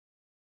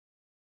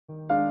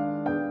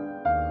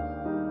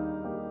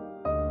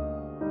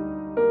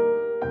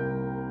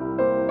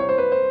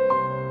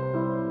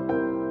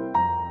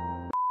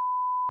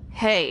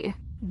Hey,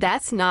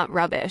 that's not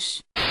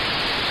rubbish.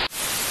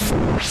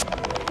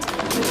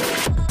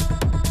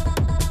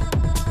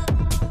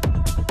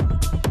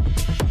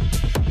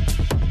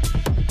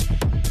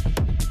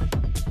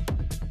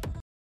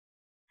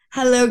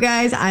 Hello,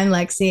 guys. I'm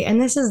Lexi, and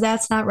this is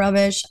That's Not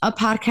Rubbish, a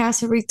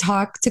podcast where we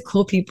talk to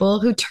cool people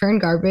who turn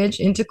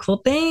garbage into cool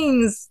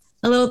things.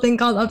 A little thing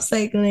called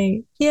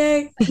upcycling.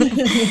 Yay.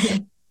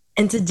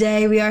 And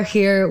today we are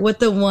here with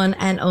the one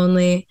and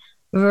only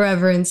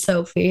Reverend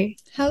Sophie.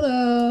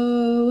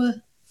 Hello.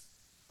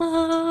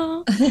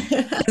 Oh,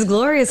 it's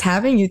glorious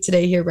having you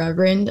today here,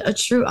 Reverend. A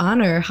true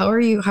honor. How are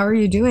you? How are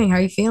you doing? How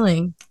are you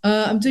feeling?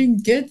 I'm doing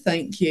good,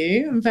 thank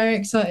you. I'm very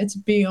excited to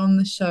be on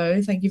the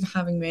show. Thank you for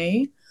having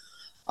me.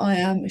 I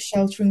am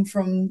sheltering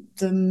from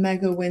the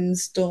mega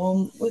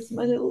windstorm with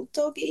my little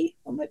doggy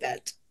on my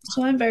bed.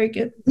 So I'm very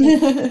good.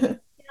 Yeah,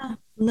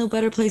 no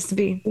better place to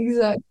be.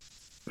 Exactly.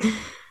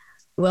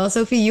 Well,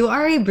 Sophie, you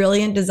are a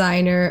brilliant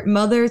designer,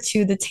 mother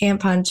to the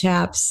Tampon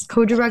Chaps,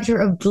 co-director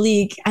of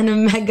Bleak, and a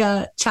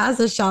mega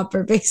Chaza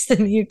shopper based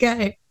in the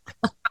UK.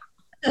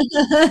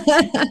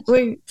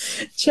 Wait,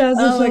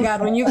 oh my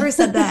God, when you first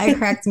said that, it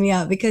cracked me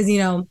up because,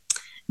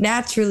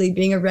 naturally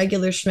being a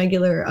regular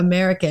schmegular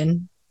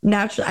American,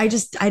 naturally,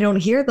 I don't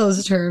hear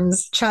those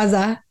terms.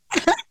 Chaza.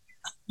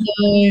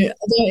 No, I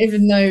don't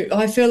even know.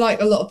 I feel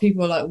like a lot of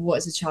people are like, what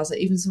is a chazza?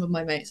 Even some of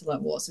my mates are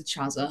like, what's a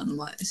chazza? And I'm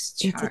like, it's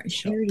a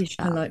charity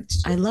shop.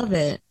 I love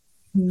it.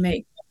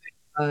 Make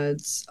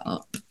words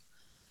up.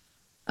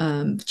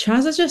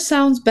 Chazza just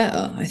sounds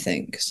better, I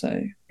think.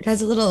 So it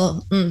has a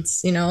little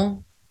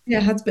Yeah,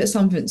 it has a bit of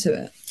something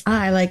to it.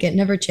 I like it.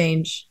 Never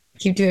change.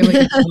 Keep doing what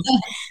you do.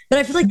 But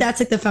I feel like that's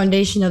like the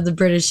foundation of the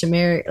British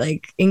American,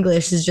 like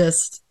English is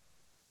just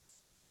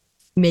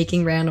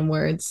making random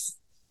words.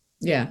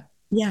 Yeah.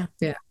 Yeah,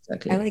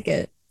 Exactly. I like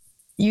it.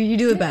 You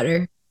do it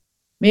better.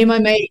 Me and my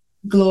mate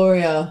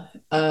Gloria,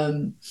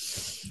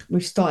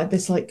 we've started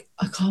this, like,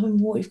 I can't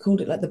remember what we've called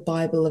it, like the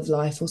Bible of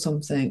life or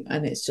something,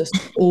 and it's just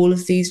all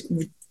of these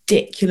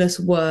ridiculous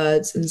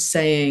words and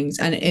sayings,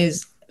 and it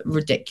is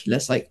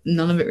ridiculous. Like,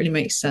 none of it really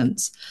makes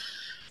sense,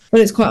 but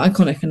it's quite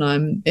iconic,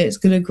 and it's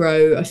gonna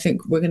grow. I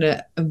think we're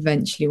gonna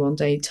eventually one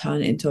day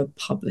turn it into a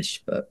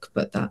published book,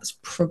 but that's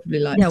probably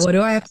like, yeah, what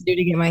do I have to do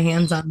to get my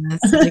hands on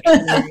this? Like,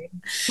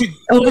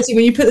 honestly,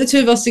 when you put the two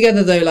of us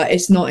together though, like,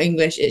 it's not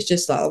English, it's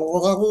just like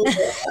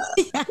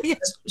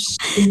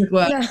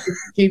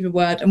stupid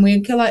word. And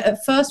we like,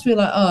 at first we were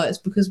like, oh, it's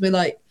because we're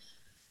like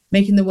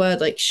making the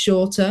word like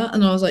shorter,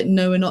 and I was like,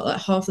 no, we're not.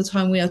 Like, half the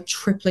time we are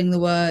tripling the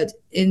word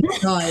in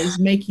size,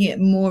 making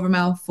it more of a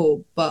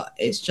mouthful, but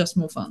it's just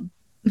more fun.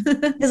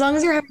 as long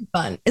as you're having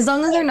fun, as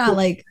long as they're not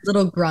like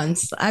little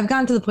grunts. I've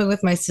gotten to the point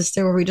with my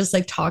sister where we just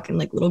like talk in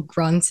like little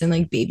grunts and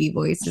like baby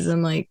voices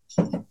and like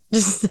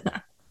just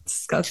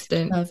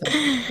disgusting.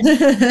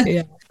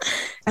 Yeah,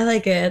 I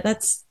like it.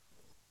 That's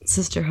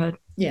sisterhood.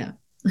 Yeah.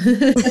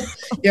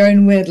 Your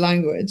own weird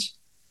language.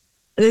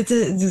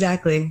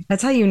 Exactly.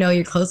 That's how you know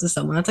you're close to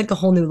someone. That's like a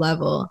whole new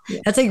level.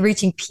 Yeah. That's like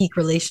reaching peak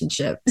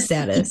relationship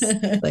status.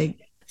 Like,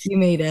 you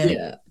made it.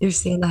 Yeah. You're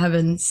seeing the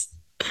heavens.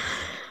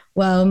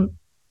 Well,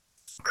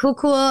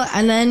 cool.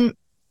 And then,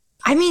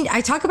 I mean,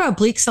 I talk about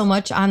Bleak so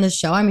much on the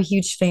show. I'm a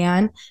huge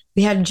fan.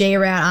 We had J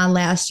Rat on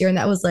last year, and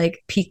that was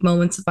like peak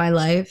moments of my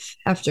life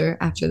after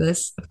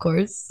this, of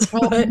course.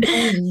 Oh,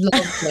 I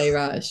love J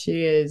Rat.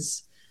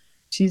 She's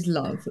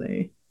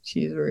lovely.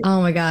 She's really,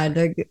 oh my God.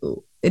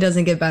 It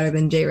doesn't get better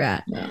than J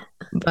Rat. No.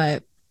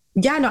 But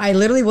yeah, no, I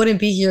literally wouldn't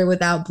be here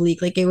without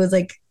Bleak. Like, it was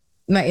like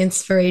my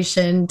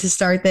inspiration to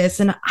start this.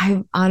 And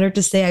I'm honored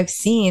to say I've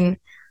seen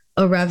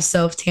a Rev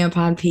Soph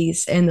tampon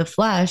piece in the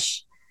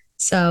flesh.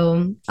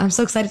 So I'm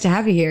so excited to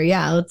have you here.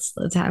 Yeah,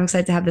 I'm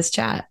excited to have this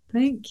chat.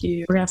 Thank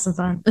you. We're gonna have some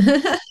fun.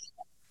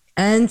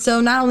 And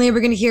so not only are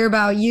we going to hear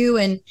about you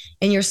and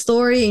your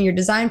story and your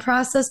design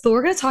process, but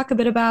we're going to talk a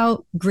bit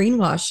about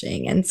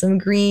greenwashing and some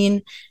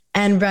green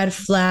and red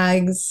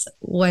flags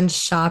when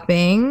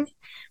shopping,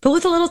 but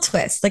with a little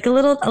twist, like a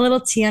little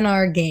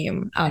TNR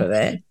game out of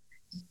it.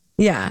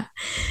 Yeah.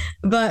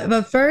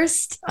 But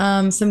first,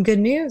 some good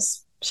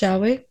news,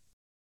 shall we?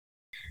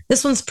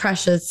 This one's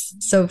precious.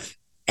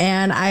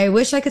 And I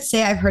wish I could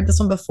say I've heard this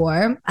one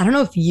before. I don't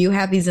know if you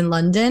have these in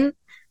London.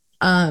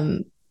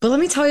 But let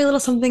me tell you a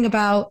little something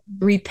about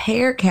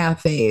repair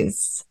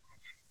cafes.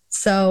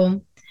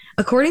 So,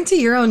 according to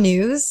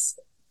Euronews,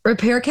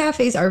 repair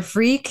cafes are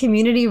free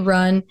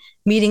community-run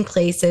meeting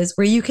places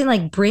where you can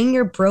like bring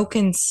your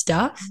broken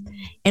stuff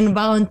and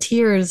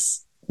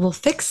volunteers will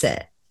fix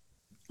it.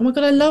 Oh my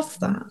God, I love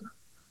that.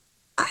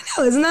 I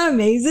know, isn't that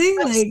amazing?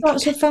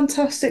 That's such a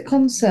fantastic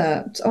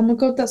concept. Oh my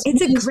God, it's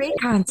amazing. A great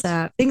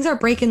concept. Things are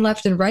breaking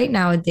left and right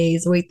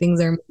nowadays, the way things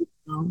are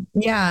made.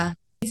 Yeah.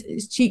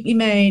 It's cheaply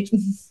made.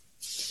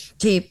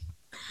 Cheap.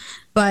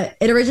 But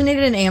it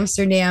originated in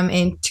Amsterdam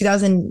in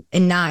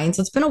 2009, so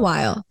it's been a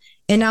while.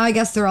 And now I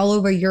guess they're all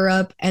over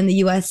Europe and the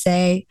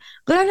USA.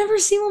 But I've never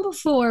seen one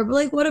before. But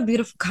like, what a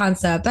beautiful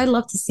concept. I'd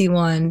love to see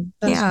one.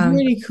 That's Yeah.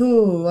 really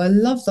cool. I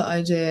love that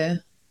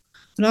idea.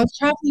 When I was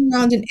traveling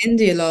around in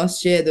India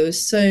last year, there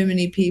was so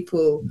many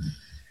people.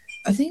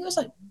 I think it was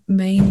like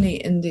mainly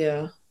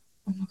India.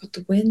 Oh my god,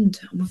 the wind.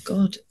 Oh my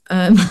god.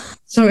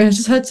 Sorry, I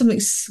just heard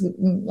something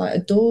like a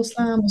door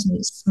slam or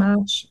something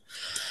smash.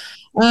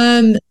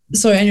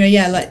 Sorry, anyway,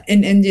 yeah, like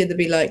in India there'd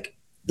be like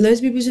loads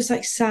of people just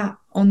like sat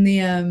on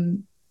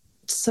the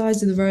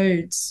sides of the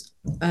roads.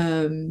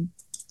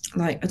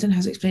 Like I don't know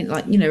how to explain it,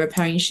 like, you know,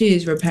 repairing your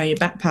shoes, repairing your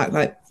backpack,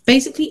 like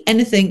basically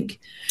anything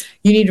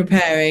you need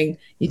repairing,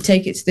 you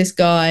take it to this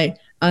guy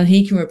and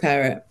he can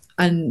repair it.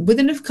 And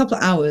within a couple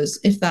of hours,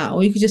 if that,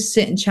 or you could just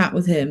sit and chat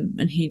with him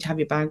and he'd have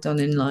your bag done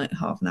in like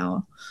half an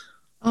hour.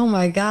 Oh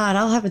my God,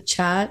 I'll have a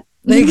chat.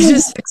 Like,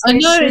 just fix I my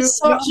know, shoes. it's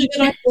such a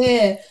good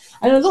idea.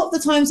 And a lot of the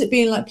times it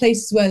being like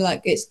places where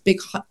like it's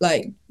big,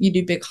 like you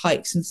do big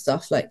hikes and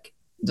stuff. Like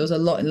there's a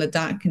lot in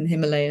Ladakh and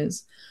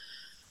Himalayas.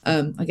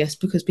 I guess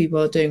because people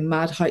are doing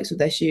mad hikes with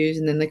their shoes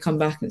and then they come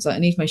back and it's like, I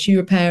need my shoe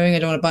repairing. I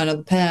don't want to buy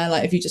another pair.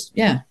 Like if you just,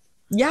 yeah.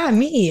 Yeah,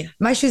 me.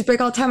 My shoes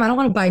break all the time. I don't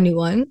want to buy a new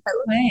one.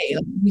 Hey,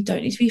 like, we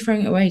don't need to be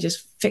throwing it away.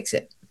 Just fix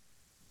it.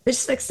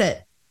 Just fix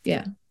it.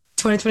 Yeah.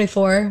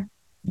 2024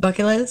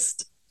 bucket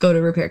list, go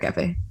to Repair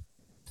Cafe.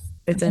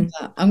 It's in.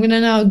 I'm going to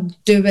now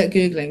do a bit of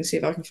Googling, see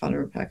if I can find a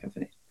repair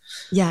cafe.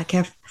 Yeah,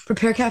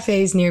 Repair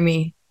cafes near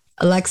me.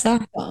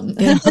 Alexa.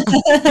 Yeah.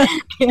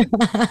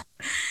 Yeah.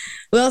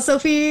 Well,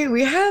 Sophie,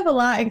 we have a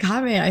lot in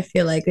common, I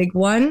feel like. Like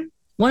one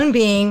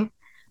being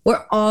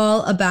we're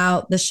all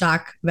about the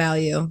shock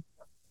value.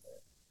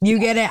 You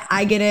get it,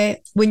 I get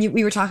it. When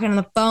we were talking on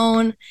the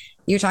phone,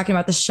 you were talking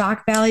about the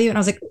shock value, and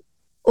I was like,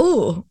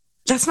 "Ooh,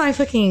 that's my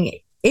fucking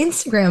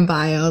Instagram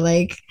bio."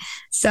 Like,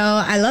 so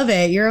I love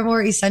it. You're a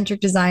more eccentric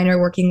designer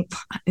working.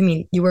 I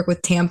mean, you work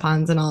with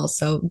tampons and all,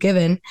 so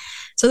given.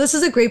 So this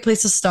is a great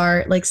place to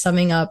start, like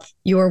summing up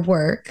your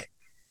work.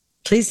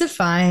 Please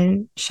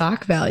define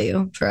shock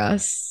value for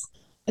us.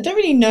 I don't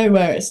really know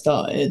where it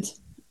started.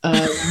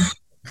 And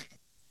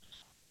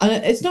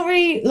it's not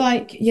really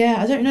like, yeah,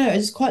 I don't know. I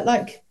just quite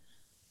like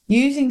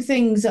using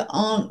things that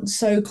aren't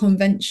so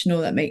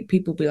conventional that make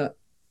people be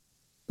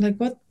like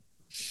what?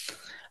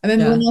 I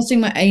remember when I was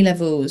doing my A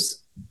levels,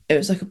 it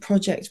was like a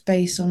project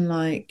based on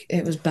like,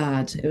 it was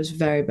bad. It was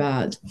very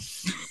bad.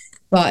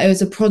 But it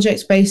was a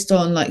project based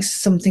on like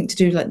something to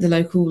do like the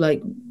local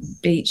like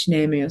beach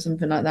near me or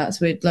something like that.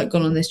 So we'd like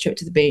gone on this trip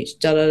to the beach,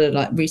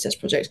 like research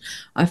project.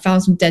 I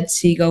found some dead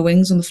seagull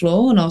wings on the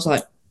floor and I was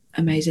like,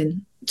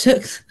 amazing. I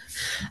took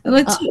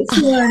one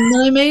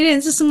and I made it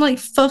into some like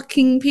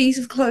fucking piece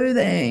of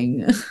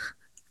clothing.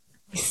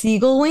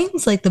 Seagull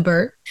wings, like the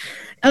bird.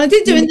 And I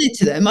didn't do anything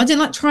to them. I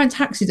didn't like try and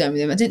taxidermy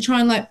them. I didn't try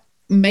and like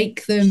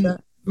make them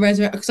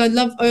resurrect, because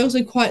I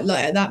also quite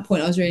like, at that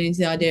point I was really into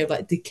the idea of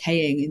like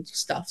decaying and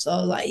stuff. So I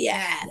was like,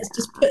 yeah, let's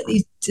just put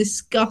these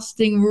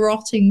disgusting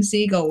rotting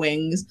seagull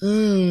wings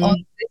on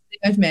this thing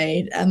I've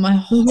made. And my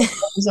whole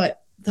was like,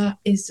 that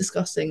is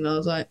disgusting. And I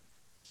was like,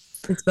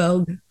 it's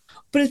Vogue.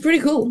 But it's pretty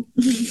cool.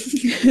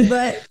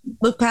 But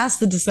look past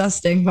the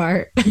disgusting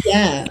part.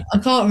 Yeah, I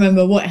can't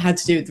remember what it had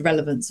to do with the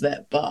relevance of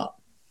it, but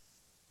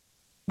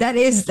that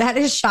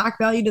is shock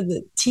value to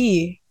the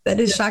T. That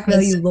is shock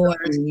value lore.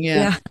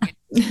 Yeah.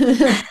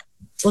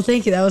 Well,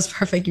 thank you. That was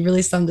perfect. You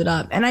really summed it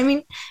up. And I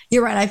mean,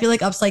 you're right. I feel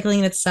like upcycling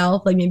in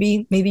itself, like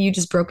maybe you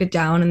just broke it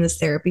down in this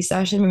therapy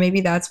session, but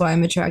maybe that's why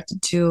I'm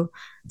attracted to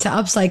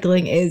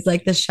upcycling, is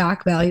like the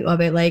shock value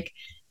of it. Like,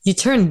 you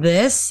turn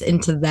this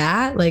into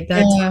that, like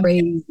that's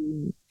crazy.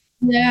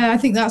 Yeah, I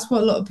think that's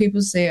what a lot of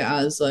people see it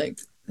as. Like,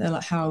 they're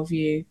like, how have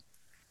you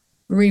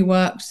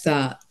reworked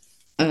that?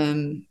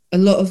 A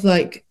lot of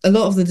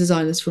the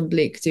designers from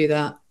Bleak do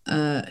that.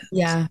 Don't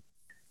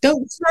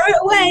throw it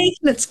away.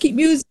 Let's keep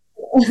using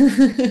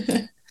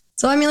it.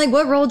 So I mean, like,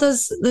 what role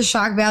does the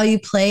shock value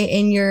play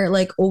in your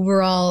like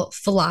overall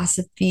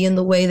philosophy and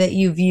the way that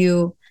you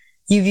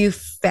view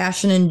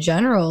fashion in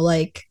general?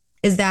 Like,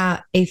 is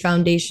that a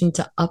foundation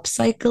to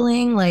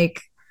upcycling?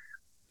 Like,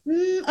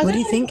 what do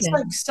you think? It's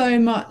like so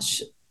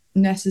much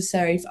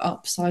necessary for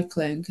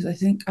upcycling, because I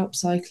think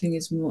upcycling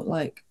is more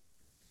like,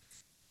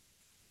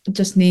 it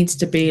just needs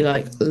to be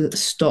like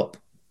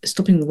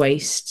stopping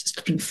waste,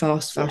 stopping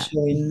fast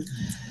fashion,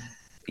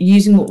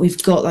 using what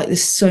we've got. Like,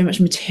 there's so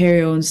much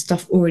material and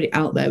stuff already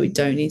out there. We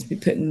don't need to be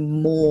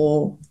putting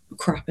more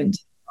crap into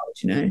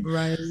it, you know?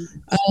 Right.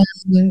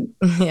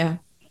 Yeah.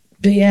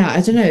 But yeah, I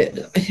don't know.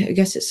 I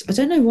guess I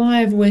don't know why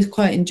I've always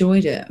quite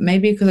enjoyed it.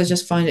 Maybe because I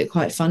just find it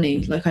quite funny.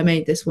 Like, I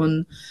made this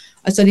one.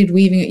 I studied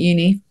weaving at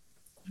uni,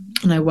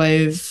 and I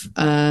wove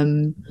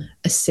a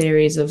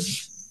series of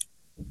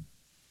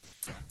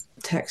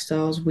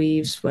textiles,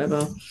 weaves,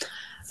 whatever.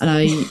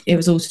 And it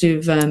was all to do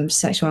with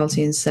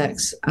sexuality and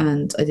sex.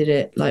 And I did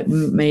it, like,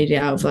 made it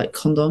out of like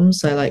condoms.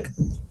 So I like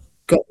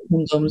got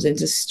condoms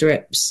into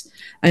strips,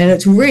 and it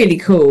looked really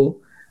cool.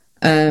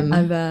 I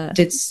bet.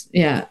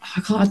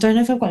 I don't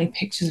know if I've got any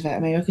pictures of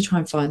it. Maybe I could try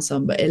and find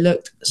some, but it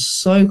looked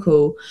so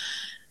cool.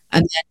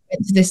 And then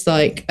it's this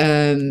like I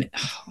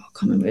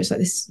can't remember, it's like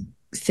this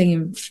thing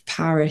in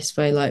Paris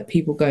where like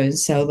people go and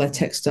sell their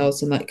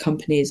textiles and like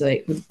companies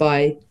like would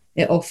buy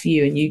it off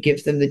you and you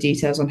give them the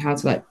details on how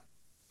to like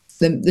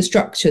the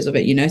structures of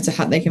it, you know, to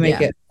how they can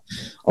make it.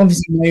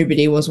 Obviously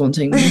nobody was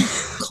wanting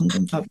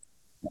condom fabric,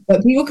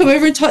 but people come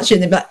over and touch it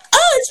and they're like,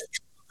 oh, it's a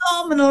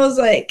condom, and I was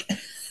like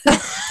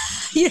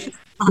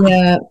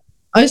yeah,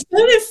 I just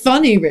found it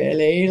funny,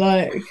 really.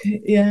 Like,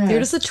 yeah, You're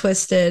just a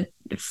twisted,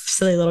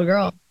 silly little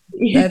girl.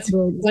 That's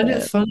really find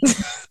it funny.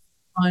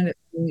 Find it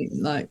funny,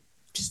 like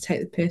just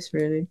take the piss,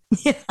 really.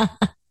 Yeah,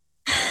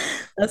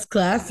 that's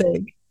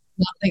classic.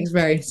 Nothing's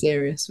very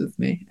serious with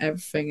me.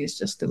 Everything is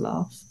just a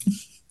laugh.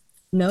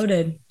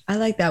 Noted. I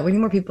like that. We need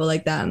more people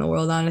like that in the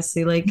world,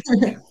 honestly. Like,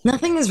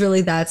 nothing is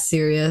really that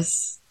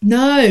serious.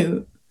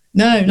 No,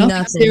 nothing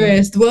Nothing.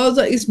 serious. The world's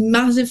like this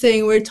massive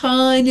thing. We're a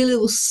tiny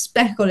little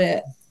speck on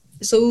it.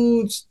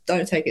 So just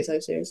don't take it so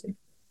seriously.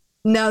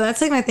 No, that's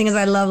like my thing is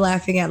I love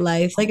laughing at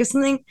life. Like, if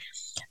something,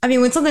 I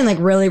mean, when something like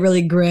really,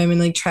 really grim and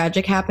like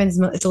tragic happens,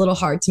 it's a little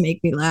hard to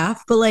make me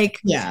laugh. But like,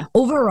 Yeah.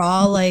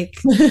 overall, like,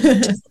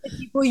 just the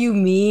people you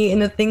meet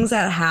and the things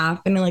that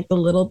happen and like the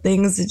little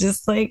things, it's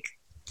just like,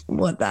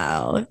 what the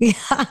hell?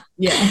 Yeah.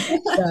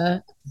 Yeah.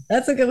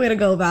 That's a good way to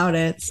go about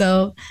it.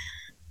 So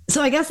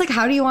I guess like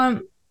how do you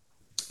want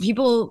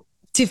people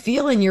to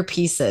feel in your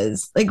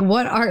pieces? Like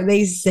what are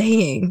they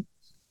saying?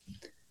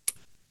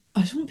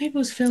 I just want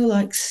people to feel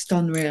like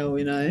stun real,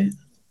 you know?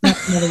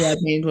 That's another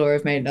word me and Gloria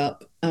have made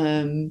up.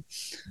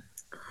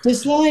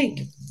 Just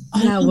like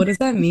Yeah, what does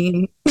that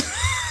mean?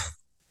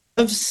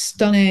 of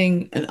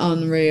stunning and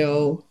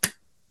unreal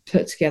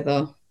put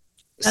together.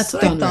 That's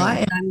what I thought,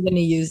 and I'm gonna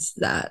use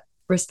that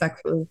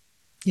respectfully.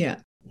 Yeah.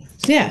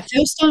 So yeah,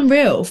 feel stun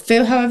real.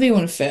 Feel however you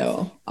want to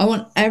feel. I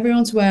want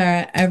everyone to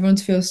wear it, everyone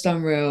to feel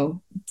stun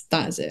real.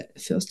 That is it.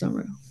 Feel stun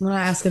real. I'm not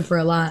asking for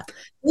a lot.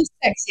 It's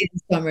sexy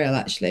and stun real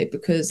actually,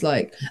 because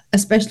like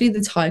especially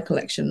the Thai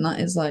collection, that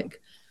is like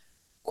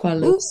quite a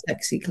little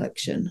sexy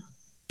collection.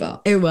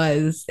 But it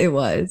was.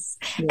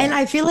 Yeah. And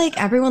I feel like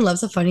everyone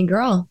loves a funny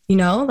girl, you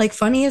know? Like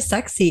funny is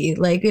sexy.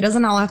 Like it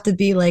doesn't all have to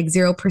be like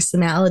zero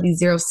personality,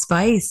 zero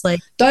spice. Like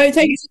don't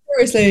take it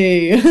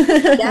seriously.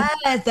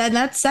 Yes,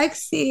 that's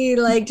sexy.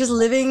 Like just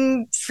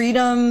living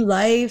freedom,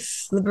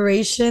 life,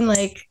 liberation.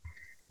 Like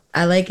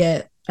I like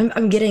it.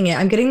 I'm getting it.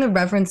 I'm getting the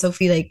Reverend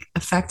Sophie like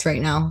effect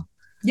right now.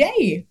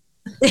 Yay.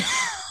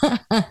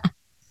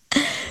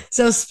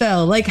 So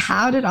Spill, like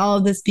how did all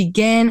of this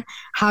begin?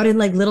 How did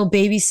like little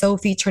baby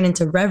Sophie turn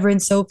into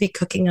Reverend Sophie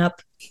cooking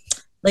up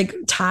like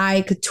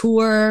Thai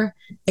couture?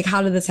 Like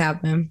how did this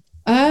happen?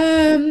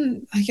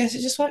 I guess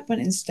it just like went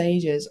in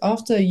stages.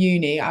 After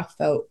uni, I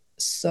felt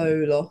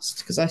so lost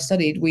because I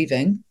studied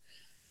weaving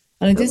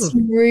and I did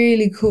some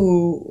really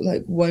cool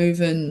like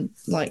woven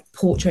like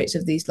portraits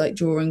of these like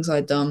drawings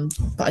I'd done,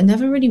 but I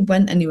never really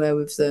went anywhere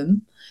with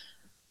them.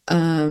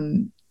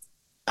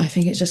 I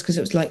think it's just because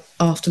it was like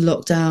after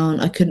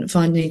lockdown, I couldn't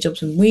find any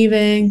jobs in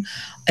weaving.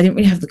 I didn't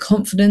really have the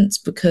confidence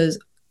because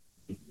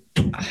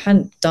I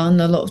hadn't done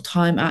a lot of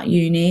time at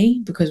uni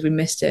because we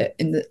missed it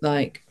in the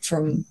like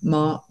from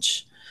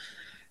March.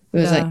 It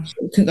was like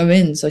we couldn't go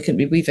in, so I couldn't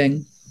be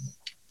weaving.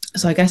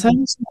 So I guess I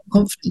had some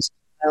confidence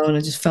and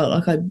I just felt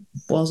like I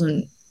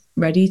wasn't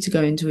ready to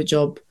go into a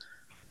job.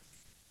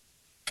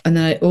 And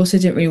then I also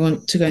didn't really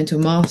want to go into a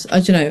master. I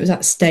don't know, it was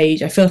that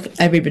stage. I feel like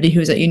everybody who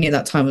was at uni at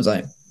that time was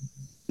like,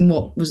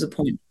 what was the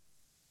point?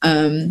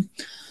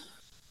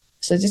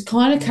 So I just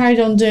kind of carried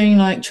on doing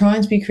like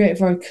trying to be creative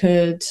where I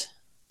could.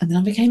 And then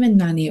I became a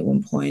nanny at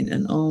one point,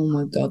 and oh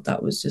my god,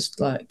 that was just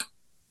like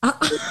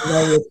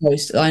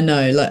I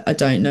know, like I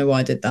don't know why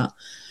I did that.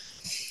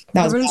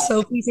 That was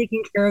Sophie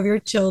taking care of your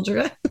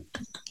children.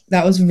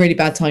 That was a really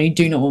bad time. You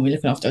do not want me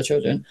looking after our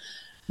children.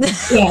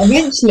 Yeah,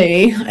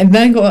 eventually I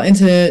then got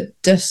into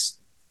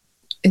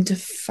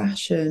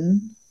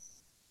fashion.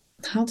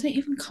 How did it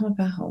even come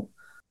about?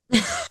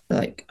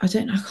 Like I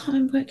can't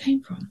remember where it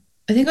came from.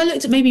 I think I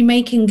looked at maybe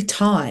making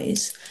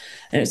ties,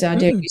 and it was the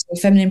idea of using a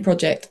feminine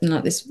project and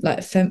like this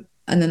and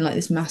then like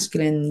this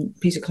masculine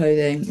piece of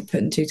clothing,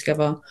 putting the two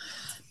together.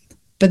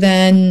 But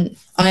then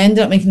I ended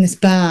up making this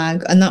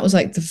bag, and that was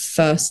like the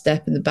first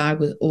step, and the bag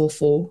was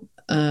awful.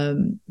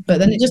 But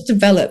then it just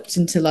developed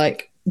into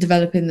like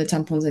developing the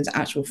tampons into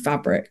actual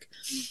fabric,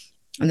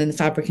 and then the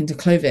fabric into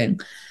clothing,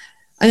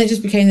 and it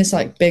just became this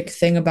like big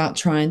thing about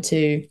trying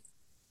to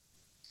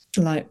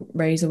like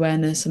raise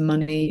awareness and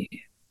money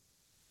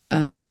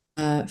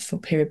for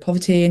period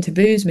poverty and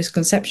taboos,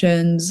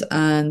 misconceptions,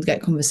 and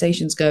get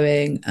conversations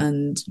going.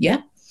 And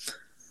yeah,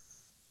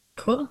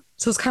 cool.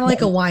 So it's kind of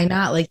like a why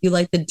not? Like you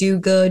like the do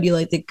good, you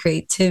like the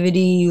creativity,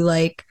 you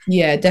like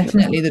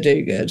definitely the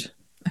do good.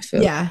 I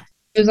feel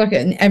it was like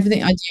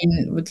everything I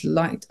do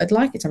I'd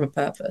like it to have a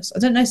purpose. I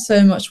don't know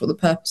so much what the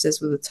purpose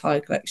is with the Thai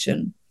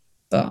collection,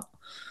 but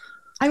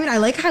I mean, I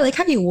like how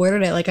you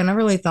worded it. Like, I never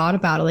really thought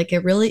about it. Like,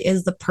 it really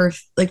is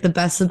like the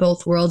best of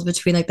both worlds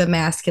between like the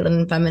masculine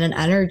and feminine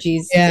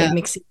energies, like,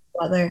 mixing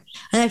together.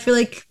 And I feel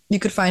like you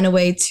could find a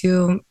way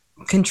to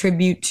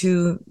contribute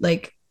to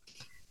like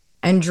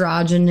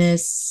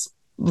androgynous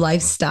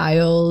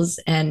lifestyles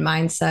and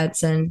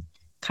mindsets and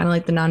kind of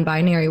like the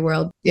non-binary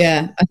world.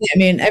 Yeah, I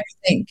mean,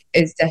 everything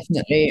is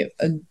definitely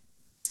a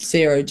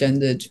zero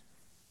gendered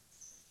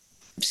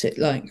shit.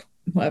 Like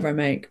whatever I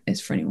make,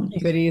 it's for anyone.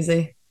 Keep it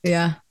easy.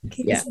 Yeah.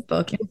 Keep it Yeah.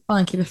 simple, keep it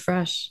fun, keep it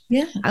fresh.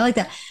 Yeah. I like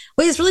that.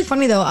 Wait, it's really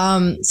funny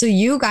though. So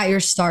you got your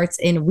starts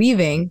in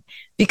weaving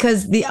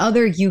because the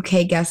other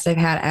UK guest I've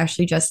had,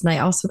 Ashley Just Knight,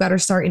 also got her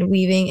start in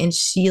weaving, and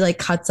she like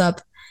cuts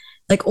up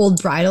like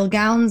old bridal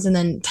gowns and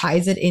then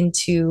ties it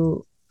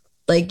into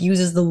like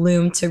uses the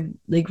loom to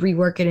like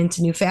rework it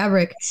into new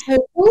fabric.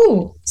 So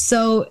cool.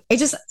 So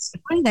it's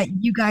funny that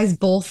you guys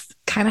both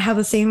kind of have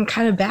the same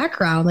kind of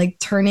background, like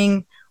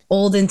turning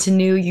old into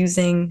new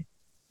using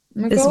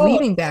Oh my this God,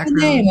 weaving what's her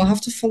background. name? I'll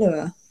have to follow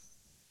her.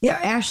 Yeah,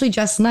 Ashley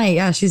Just Knight.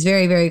 Yeah, she's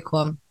very, very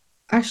cool.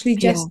 Ashley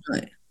Yeah. Just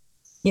Knight.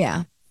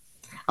 Yeah.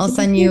 I'll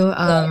send you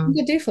I think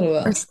I do follow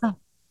her. her stuff.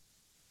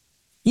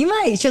 You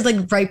might. She has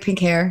like bright pink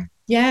hair,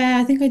 Yeah,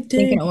 I think I do.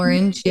 pink and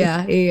orange.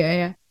 Yeah,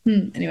 yeah.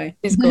 Anyway,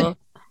 It's cool.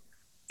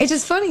 It's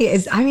just funny.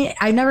 I mean,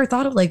 I never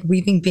thought of like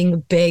weaving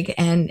being big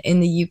and in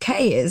the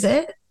UK, is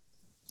it?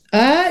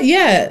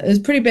 yeah, it's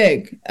pretty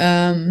big.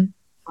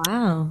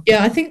 Wow.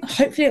 Yeah, I think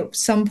hopefully at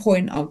some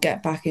point I'll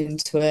get back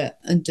into it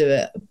and do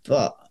it,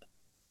 but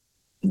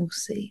we'll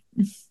see.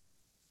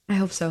 I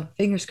hope so.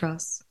 Fingers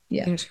crossed.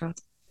 Yeah. Fingers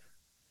crossed.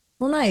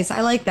 Well, nice.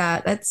 I like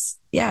that. That's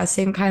yeah,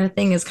 same kind of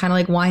thing. Is kind of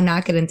like why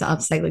not get into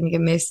upcycling?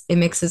 It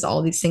mixes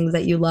all these things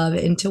that you love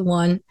into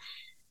one.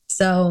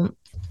 So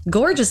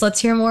gorgeous. Let's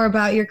hear more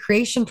about your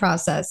creation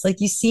process.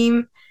 Like you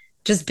seem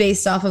just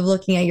based off of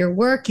looking at your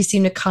work, you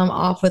seem to come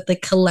off with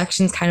like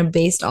collections kind of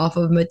based off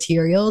of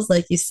materials.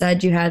 Like you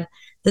said, you had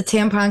the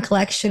tampon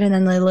collection and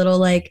then the little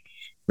like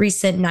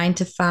recent 9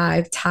 to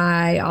 5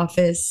 Thai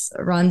office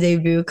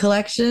rendezvous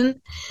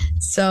collection.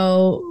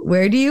 So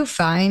where do you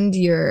find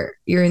your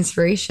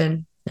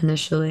inspiration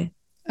initially?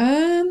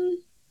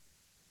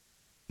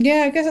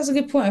 Yeah, I guess that's a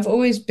good point. I've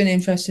always been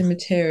interested in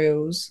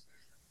materials.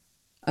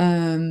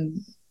 I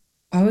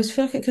always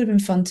feel like it could have been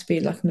fun to be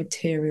like a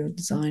material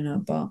designer,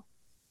 but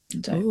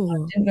I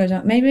Ooh. didn't go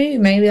down.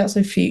 Maybe that's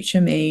a future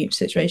me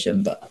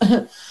situation, but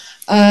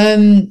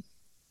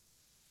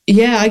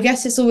yeah, I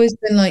guess it's always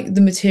been like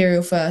the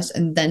material first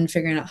and then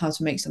figuring out how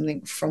to make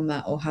something from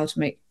that or how to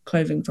make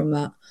clothing from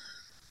that.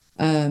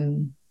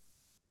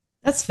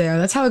 That's fair.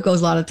 That's how it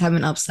goes a lot of time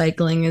in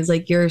upcycling is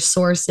like you're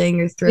sourcing,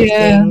 you're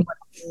Yeah.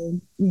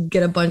 thrifting, you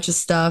get a bunch of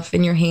stuff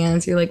in your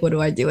hands. You're like, what do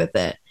I do with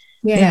it?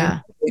 Yeah.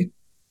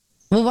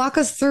 Well, walk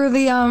us through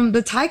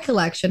the Thai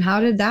collection. How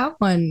did that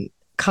one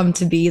come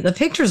to be? The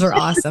pictures were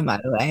awesome, by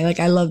the way. Like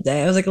I loved it.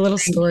 It was like a little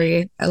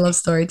story. I love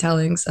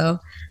storytelling, so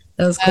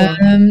that was cool.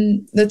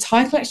 The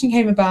Thai collection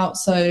came about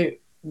so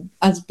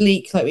as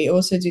Bleak, like we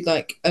also do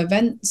like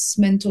events,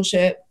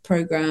 mentorship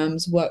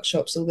programs,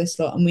 workshops, all this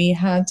lot, and we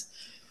had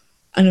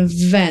an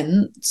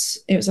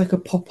event. It was like a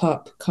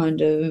pop-up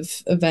kind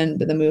of event,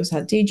 but then we also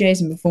had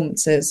DJs and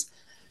performances,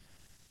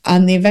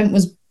 and the event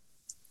was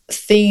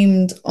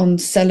themed on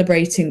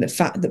celebrating the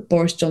fact that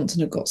Boris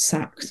Johnson had got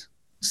sacked.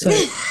 So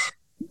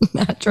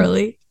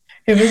Naturally.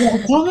 it was like, I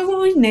can't remember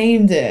what we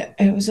named it.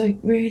 It was a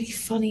really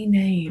funny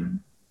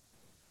name.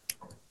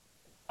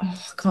 Oh,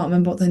 I can't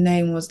remember what the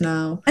name was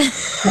now.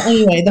 But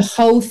anyway, the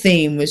whole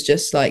theme was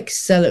just like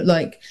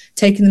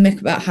taking the mick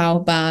about how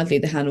badly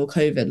they handle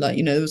COVID. Like,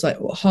 you know, there was like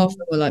half of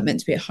them were like meant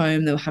to be at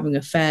home, they were having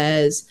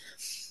affairs.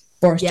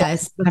 Boris Yes,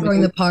 Johnson having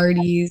throwing the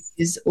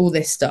parties. all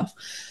this stuff.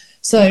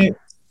 So it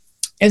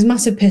was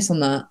massive piss on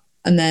that.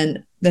 And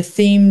then the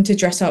theme to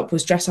dress up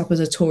was dress up as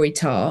a Tory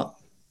tart.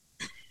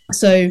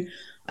 So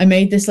I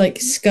made this like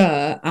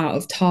skirt out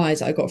of ties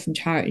that I got from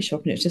charity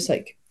shop, and it was just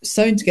like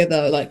sewn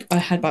together. Like I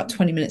had about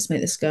 20 minutes to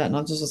make this skirt, and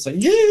I was just like,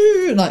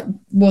 yeah! Like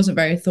wasn't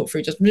very thought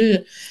through. Just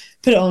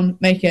put it on,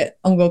 make it.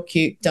 Oh my God,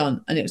 cute,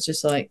 done. And it was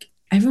just like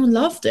everyone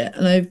loved it,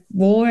 and I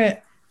wore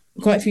it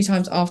quite a few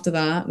times after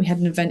that. We had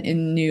an event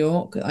in New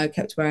York that I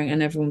kept wearing,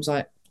 and everyone was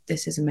like,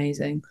 "This is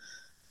amazing."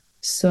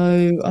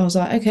 So I was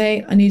like,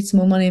 "Okay, I need some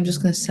more money. I'm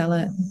just going to sell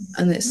it,"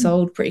 and it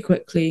sold pretty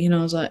quickly. You know,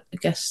 I was like, "I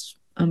guess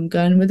I'm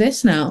going with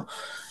this now."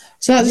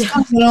 So that just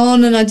went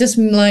on, and I just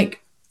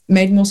like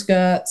made more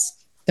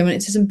skirts. Then went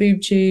into some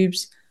boob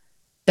tubes.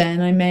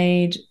 Then I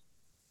made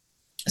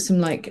some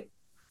like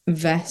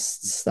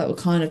vests that were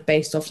kind of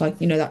based off like,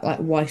 you know, that like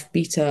wife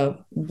beater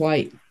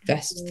white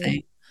vest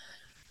thing.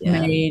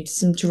 Yeah. Made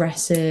some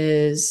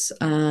dresses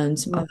and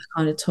some other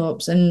kind of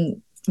tops,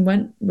 and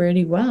went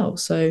really well.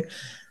 So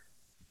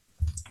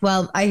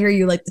Well, I hear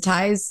you like the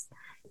ties,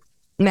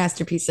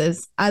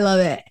 masterpieces. I love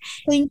it.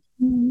 thank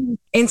you.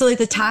 And so like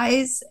the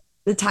ties,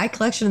 the Thai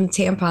collection and the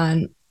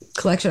tampon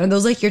collection, are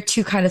those like your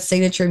two kind of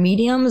signature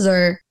mediums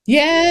or?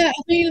 Yeah,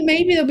 I mean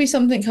maybe there'll be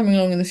something coming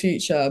along in the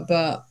future,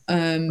 but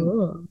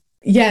Ooh.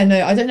 yeah,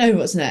 no, I don't know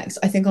what's next.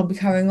 I think I'll be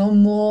carrying on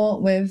more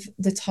with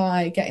the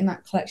Thai, getting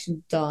that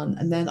collection done,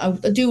 and then I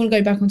do want to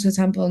go back onto the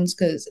tampons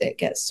because it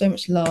gets so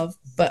much love,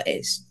 but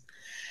it's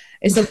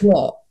a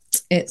lot.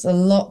 It's a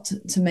lot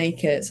to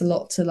make it. It's a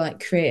lot to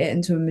like create it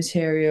into a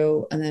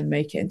material and then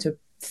make it into a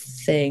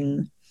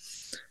thing.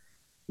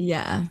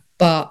 Yeah.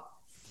 but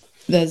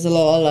there's a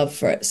lot of love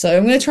for it. So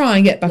I'm going to try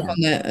and get back Yeah.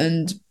 on it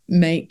and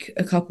make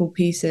a couple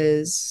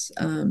pieces.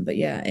 But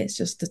yeah, it's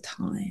just the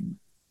time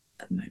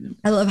at the moment.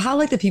 I love how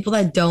like the people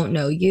that don't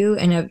know you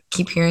and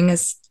keep hearing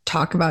us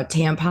talk about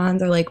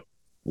tampons are like,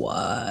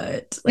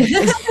 what? Like,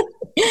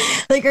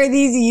 like are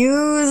these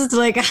used?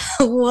 Like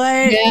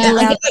what? Yeah,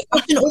 I get that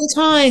question all the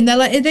time. They're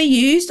like, are they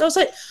used? I was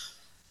like,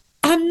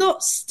 I'm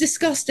not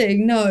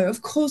disgusting. No,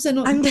 of course they're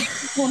not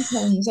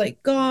tampons.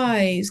 Like,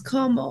 guys,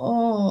 come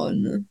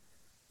on.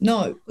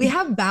 No. We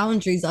have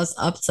boundaries, us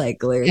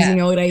upcyclers. Yeah. You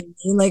know what I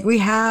mean? Like we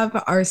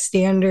have our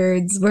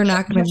standards. We're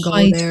not going to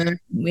go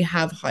there. We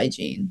have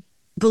hygiene.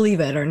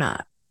 Believe it or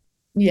not.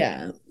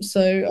 Yeah.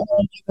 So, oh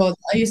my God,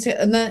 I used to,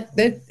 and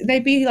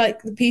they'd be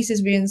like the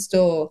pieces we in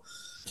store.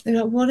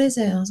 They're like, what is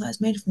it? And I was like,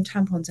 it's made from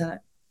tampons. They're like,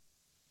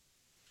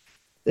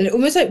 they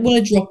almost like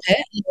want to drop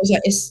it. And I was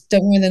like,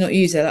 don't worry, they're not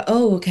used. They're like,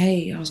 oh,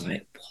 okay. I was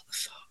like, what the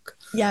fuck?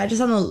 Yeah,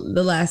 just on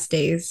the last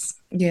days.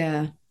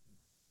 Yeah.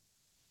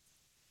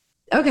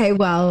 Okay,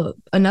 well,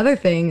 another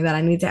thing that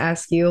I need to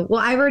ask you. Well,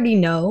 I already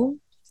know.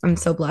 I'm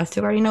so blessed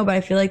to already know, but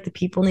I feel like the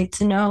people need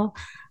to know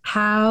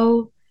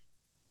how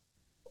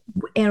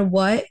and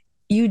what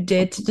you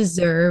did to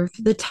deserve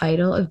the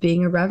title of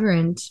being a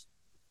reverend.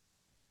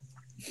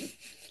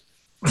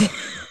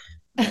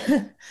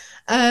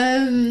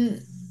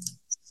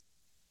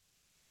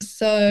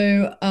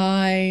 So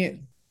I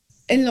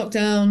in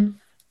lockdown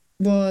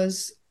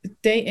was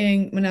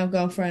dating my now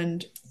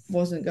girlfriend,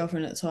 wasn't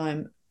girlfriend at the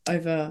time,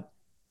 over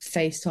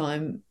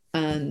FaceTime,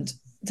 and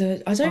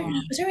I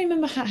don't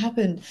remember how it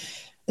happened.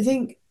 I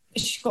think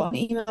she got an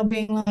email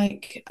being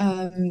like,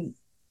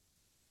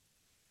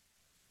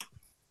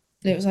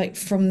 it was like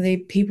from the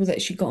people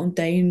that she got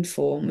ordained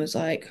for, and was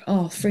like,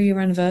 oh, 3-year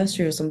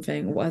anniversary or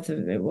something, or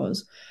whatever it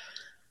was.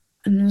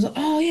 And I was like,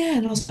 oh yeah,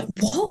 and I was like,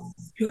 what?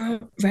 You're a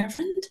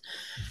reverend?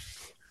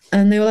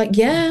 And they were like,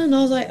 yeah, and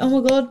I was like,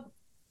 oh my God,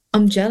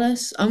 I'm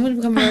jealous. I'm going to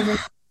become a reverend.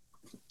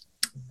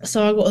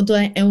 So I got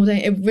ordained.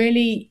 It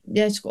really,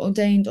 yeah, just got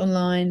ordained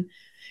online.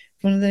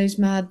 One of those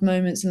mad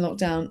moments in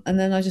lockdown. And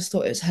then I just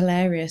thought it was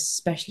hilarious,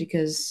 especially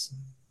because,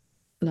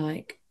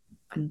 like,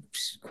 I'm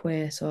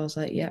queer. So I was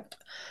like, yep,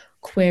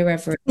 queer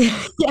reverend.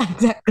 Yeah,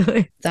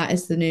 exactly. That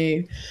is the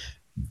new.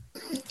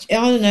 I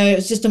don't know. It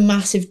was just a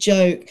massive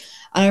joke.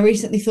 And I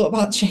recently thought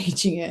about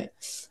changing it.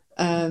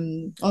 I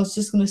was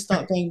just going to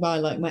start going by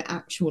like my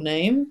actual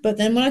name, but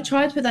then when I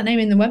tried to put that name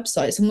in the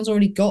website, someone's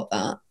already got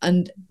that,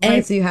 and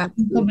Right, so you have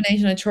every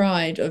combination I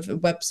tried of a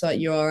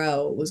website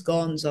URL was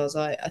gone. So I was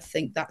like, I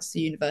think that's the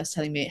universe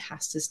telling me it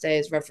has to stay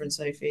as Reverend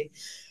Sophie.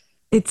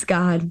 It's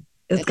God.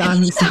 It's God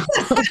himself.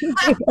 I'm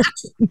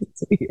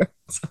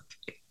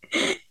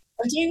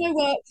doing my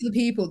work for the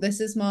people.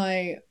 This is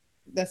my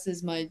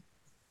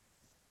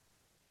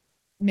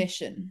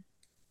mission.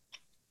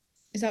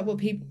 Is that what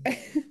people?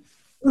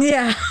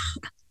 Yeah.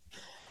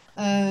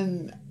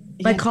 My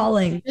Like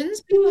calling.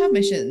 People have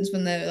missions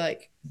when they're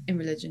like in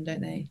religion,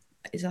 don't they?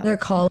 Is that their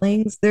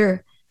callings?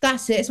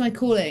 That's it. It's my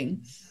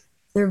calling.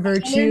 Their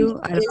virtue.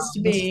 I don't know.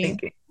 To be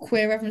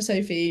queer Reverend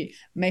Sophie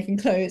making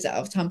clothes out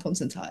of tampons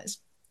and ties.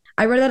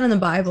 I read that in the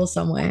Bible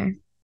somewhere.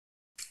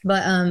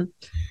 But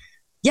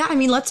yeah, I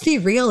mean, let's be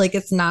real. Like,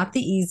 it's not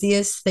the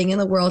easiest thing in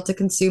the world to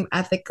consume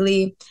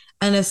ethically,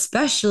 and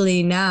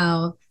especially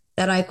now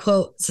that I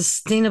quote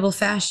sustainable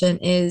fashion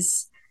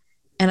is,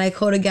 and I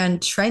quote again,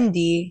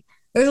 trendy.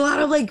 There's a lot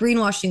of like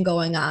greenwashing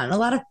going on, a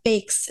lot of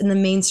fakes in the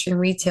mainstream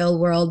retail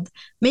world,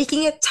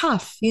 making it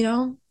tough,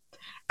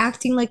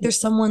 acting like there's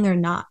someone they're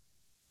not.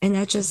 And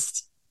that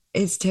just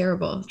is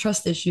terrible.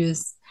 Trust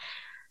issues.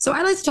 So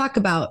I like to talk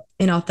about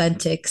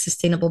inauthentic,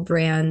 sustainable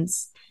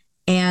brands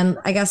and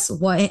I guess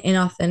what an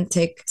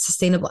inauthentic,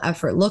 sustainable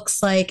effort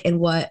looks like and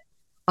what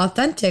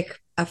authentic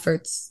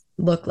efforts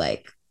look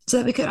like so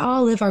that we could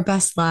all live our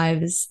best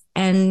lives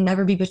and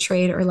never be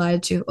betrayed or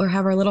lied to or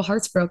have our little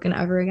hearts broken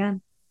ever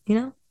again,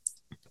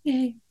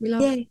 Yay, we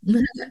love Yay.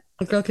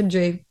 A girl can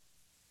dream.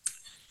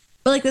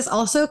 But like this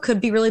also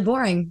could be really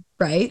boring,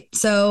 right?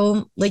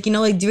 So like,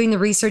 like doing the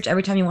research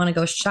every time you want to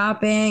go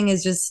shopping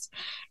is just,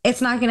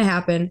 it's not going to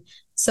happen.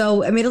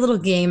 So I made a little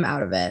game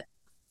out of it.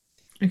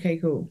 Okay,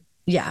 cool.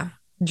 Yeah.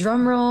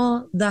 Drum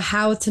roll, the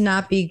how to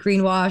not be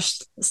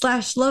greenwashed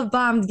 / love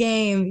bombed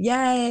game.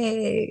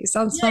 Yay.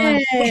 Sounds fun.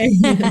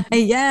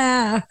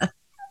 Yeah.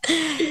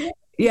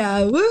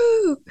 Yeah.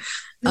 Woo.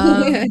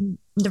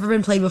 Never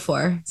been played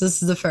before. So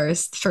this is the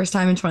first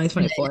time in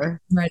 2024.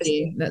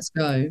 Ready. Let's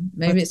go.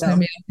 Maybe it's going to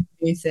be like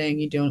a new thing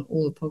you do on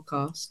all the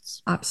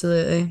podcasts.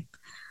 Absolutely.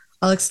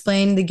 I'll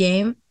explain the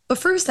game. But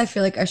first, I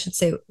feel like I should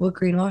say what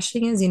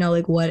greenwashing is.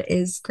 Like, what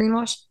is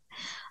greenwashing?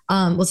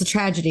 Well, it's a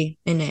tragedy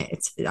in it.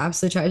 It's an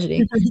absolute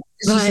tragedy.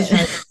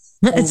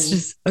 It's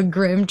just a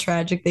grim,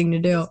 tragic thing to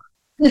do.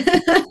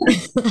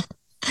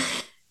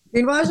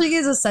 Greenwashing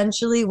is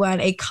essentially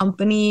when a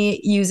company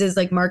uses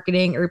like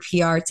marketing or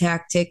PR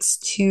tactics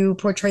to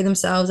portray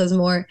themselves as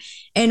more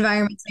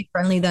environmentally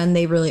friendly than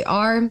they really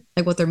are,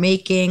 like what they're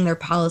making, their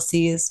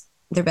policies,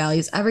 their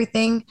values,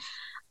 everything.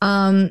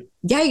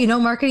 Yeah, you know,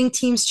 marketing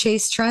teams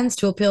chase trends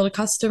to appeal to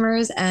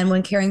customers, and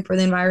when caring for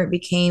the environment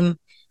became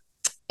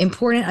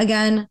important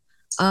again,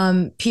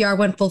 PR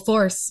went full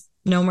force,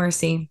 no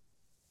mercy.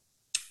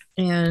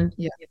 And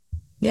Yeah.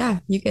 yeah,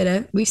 you get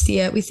it. We see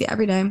it. We see it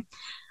every day.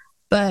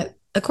 But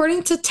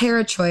according to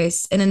Terra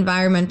Choice, an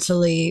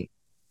environmentally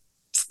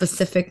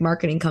specific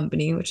marketing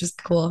company, which is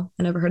cool.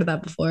 I never heard of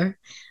that before.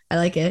 I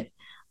like it.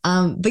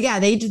 But yeah,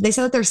 they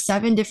said that there's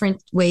 7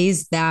 different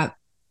ways that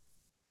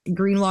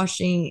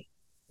greenwashing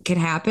can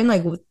happen,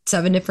 like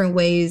 7 different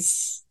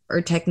ways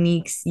or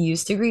techniques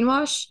used to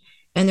greenwash,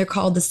 and they're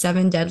called the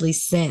 7 deadly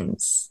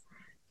sins.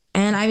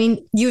 And I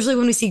mean, usually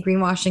when we see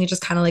greenwashing, it's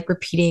just kind of like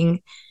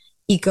repeating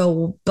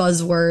eco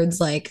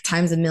buzzwords like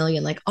times a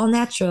million, like all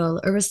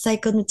natural or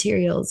recycled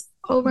materials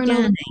over and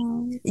over.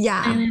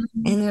 Yeah. And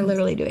they're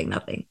literally doing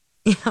nothing,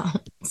 you know?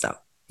 So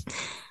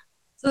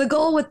the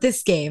goal with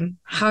this game,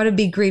 how to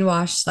be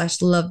greenwash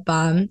slash love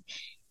bomb,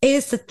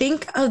 is to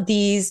think of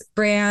these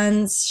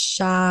brands,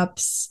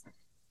 shops,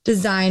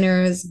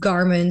 designers,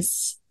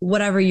 garments,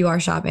 whatever you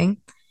are shopping,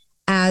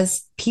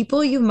 as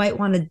people you might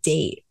want to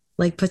date,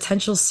 like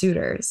potential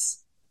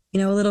suitors, you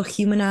know, a little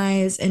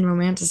humanize and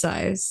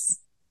romanticize.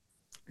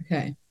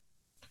 Okay.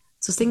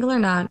 So single or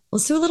not,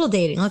 let's do a little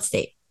dating. Let's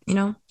date, you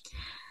know?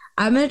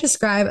 I'm going to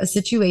describe a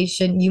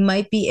situation you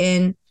might be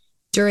in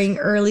during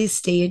early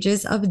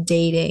stages of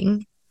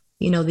dating,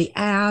 you know, the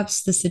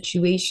apps, the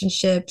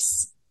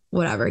situationships,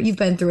 whatever. You've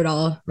been through it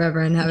all,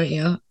 Reverend, haven't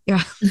you?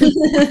 Yeah.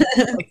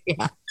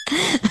 Yeah.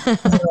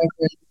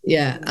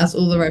 Yeah, as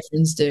all the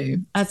Reverends do.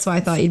 That's why I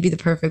thought you'd be the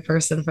perfect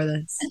person for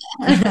this.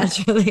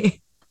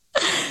 Naturally.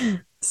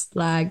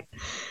 Slag.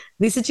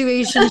 These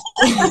situations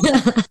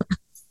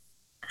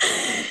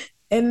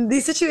and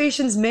these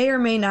situations may or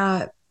may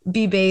not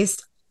be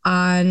based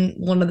on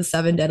one of the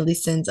 7 deadly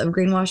sins of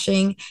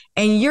greenwashing.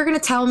 And you're going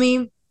to tell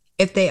me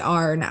if they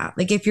are or not.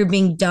 Like if you're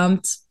being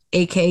dumped,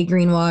 aka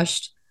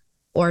greenwashed,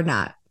 or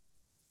not.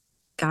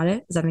 Got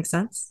it? Does that make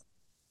sense?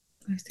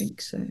 I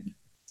think so.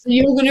 So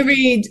you're going to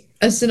read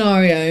a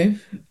scenario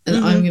and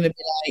I'm going to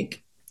be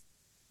like,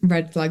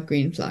 red flag,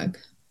 green flag.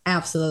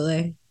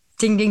 Absolutely.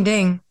 Ding, ding,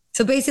 ding.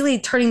 So basically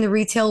turning the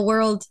retail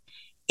world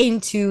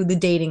into the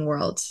dating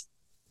world.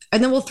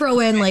 And then we'll throw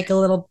in like a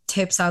little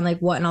tips on like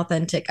what an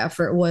authentic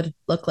effort would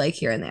look like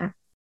here and there.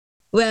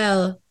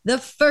 Well, the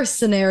first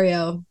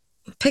scenario,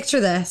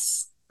 picture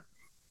this.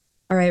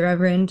 All right,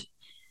 Reverend,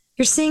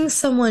 you're seeing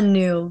someone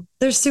new.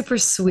 They're super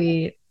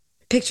sweet.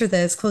 Picture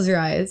this, close your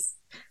eyes.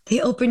 They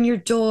open your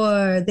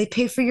door, they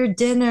pay for your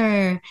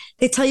dinner,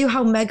 they tell you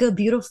how mega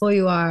beautiful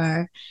you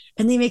are,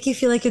 and they make you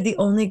feel like you're the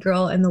only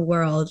girl in the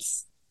world.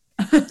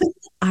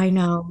 I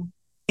know.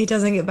 It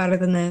doesn't get better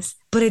than this,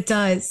 but it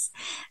does.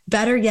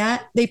 Better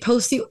yet, they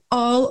post you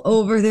all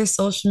over their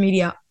social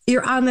media.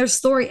 You're on their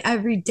story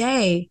every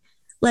day.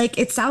 Like,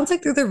 it sounds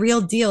like they're the real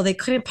deal. They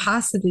couldn't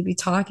possibly be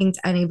talking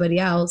to anybody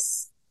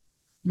else.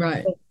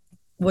 Right.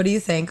 What do you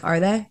think? Are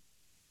they?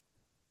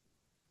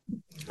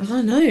 I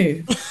don't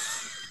know.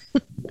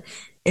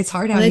 It's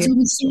hard Are out they here.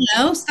 talking to someone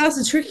else? That's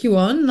a tricky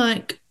one.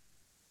 Like,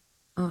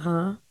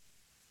 Uh-huh.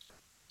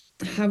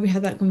 have we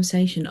had that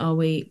conversation? Are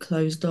we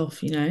closed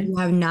off, you know? You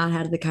have not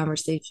had the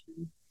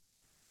conversation.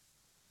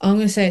 I'm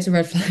going to say it's a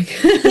red flag.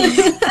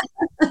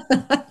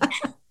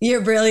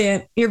 You're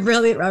brilliant. You're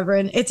brilliant,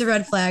 Reverend. It's a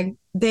red flag.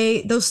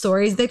 Those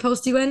stories they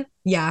post you in,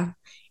 yeah.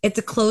 It's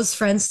a close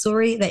friend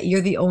story that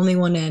you're the only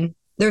one in.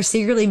 They're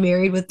secretly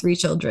married with 3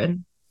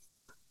 children.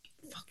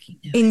 Fucking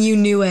no. And you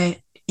knew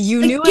it.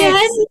 You knew Again?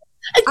 it.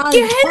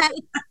 Again?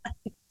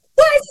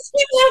 Why is this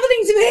keep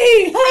happening to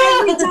me?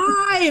 Every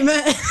time.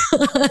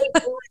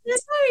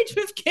 Marriage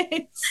with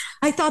kids.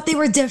 I thought they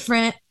were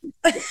different.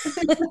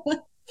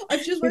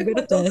 I've just You're good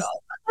at this.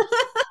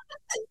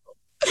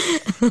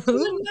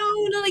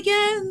 No, not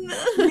again.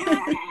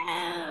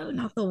 No,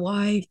 not the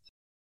wife.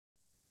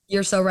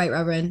 You're so right,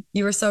 Reverend.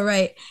 You were so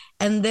right.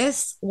 And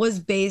this was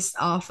based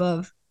off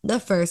of the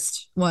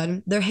first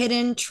one, their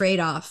hidden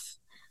trade-off.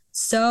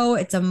 So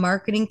it's a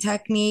marketing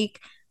technique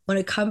when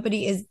a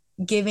company is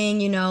giving,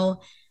 you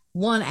know,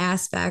 one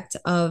aspect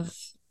of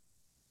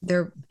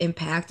their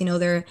impact, you know,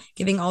 they're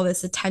giving all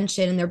this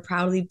attention and they're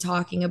proudly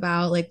talking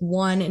about like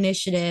one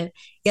initiative,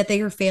 yet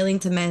they are failing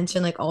to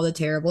mention like all the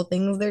terrible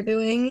things they're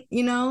doing,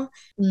 you know?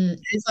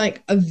 It's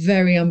like a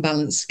very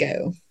unbalanced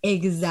scale.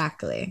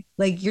 Exactly.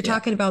 Like you're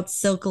talking about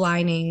silk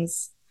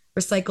linings,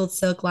 recycled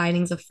silk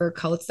linings of fur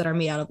coats that are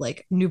made out of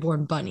like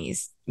newborn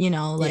bunnies, you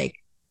know, like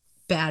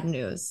bad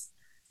news.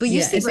 But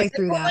you see right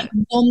through that.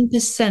 Like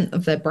 1%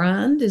 of their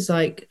brand is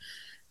like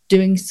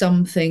doing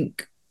something,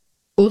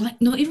 or like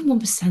not even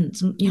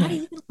 1%. Not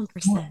even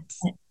 1%.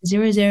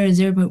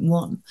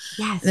 0.1.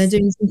 Yes. And they're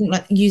doing something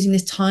like using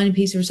this tiny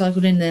piece of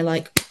recycled in. They're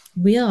like,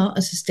 we are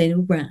a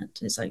sustainable brand.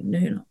 And it's like, no,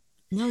 you're not.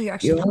 No, you're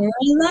actually a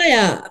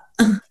liar.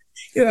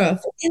 You're a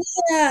fucking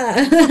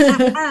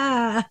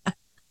liar.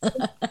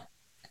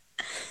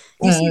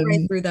 You see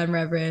right through them,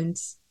 Reverend.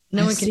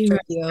 No one can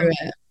trick you.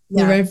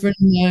 The Reverend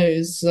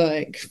knows,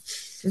 like,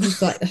 just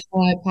like the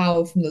high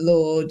power from the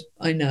Lord.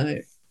 I know.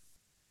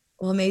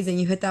 Well, amazing.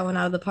 You hit that one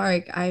out of the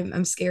park.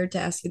 I'm scared to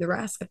ask you the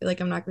rest. I feel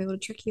like I'm not gonna be able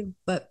to trick you,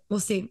 but we'll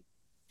see.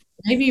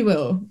 Maybe you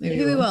will. Maybe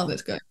Maybe you we will. will.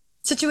 Let's go.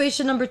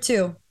 Situation number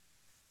two.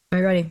 Are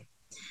you ready?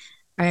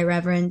 All right,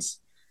 Reverend.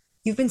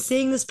 You've been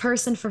seeing this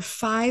person for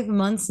 5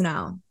 months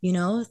now.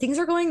 Things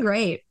are going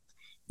great.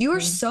 You are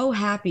Yeah. so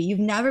happy. You've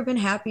never been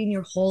happy in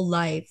your whole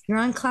life. You're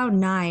on cloud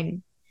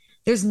nine.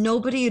 There's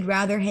nobody you'd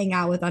rather hang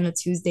out with on a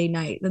Tuesday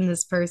night than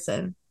this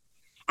person.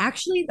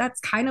 Actually, that's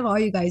kind of all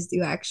you guys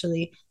do,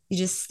 actually. You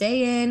just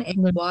stay in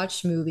and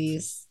watch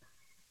movies.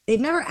 They've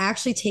never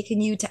actually taken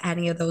you to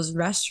any of those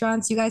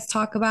restaurants you guys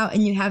talk about,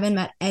 and you haven't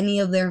met any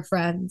of their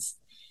friends.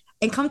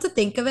 And come to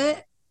think of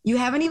it, you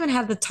haven't even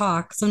had the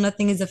talk, so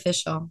nothing is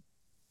official.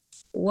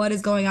 What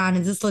is going on?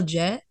 Is this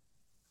legit?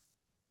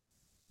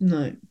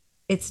 No.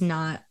 It's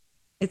not.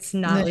 It's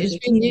No, not it's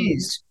legit. been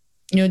used.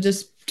 You're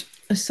just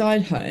a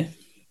side hoe.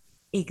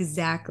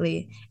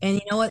 Exactly. And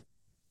you know what?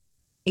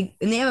 And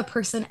they have a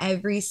person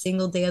every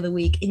single day of the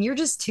week, and you're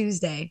just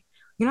Tuesday.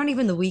 You're not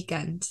even the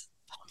weekend.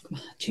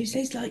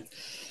 Tuesday's like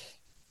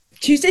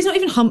Tuesday's not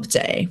even hump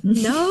day.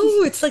 No,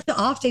 it's like the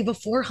off day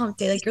before hump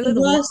day. Like you're The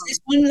the worst. worst. It's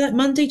one like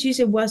Monday,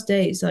 Tuesday, worst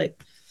days. Like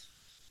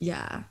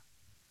Yeah.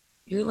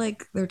 You're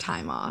like their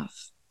time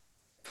off.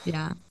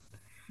 Yeah.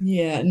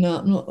 yeah,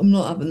 no, I'm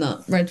not having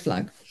that. Red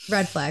flag.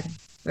 Red flag.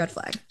 Red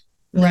flag.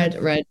 Red,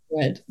 red,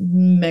 red.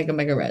 Mega,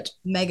 mega red.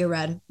 Mega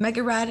red.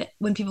 Mega red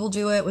when people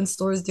do it, when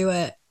stores do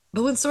it.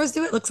 But when stores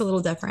do it, it looks a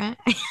little different.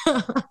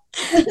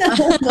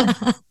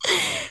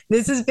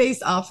 This is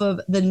based off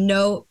of the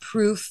no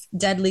proof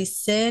deadly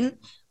sin.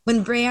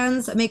 When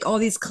brands make all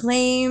these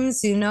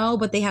claims,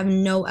 but they have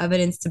no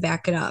evidence to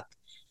back it up.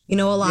 A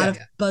lot Yeah, of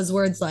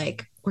buzzwords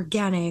like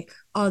organic,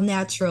 all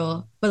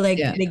natural, but like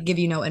yeah, they give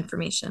you no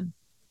information.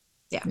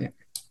 Yeah. yeah.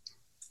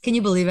 Can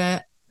you believe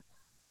it?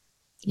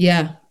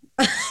 Yeah.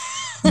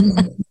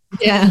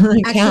 Yeah,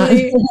 I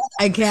Actually, can.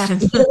 I can.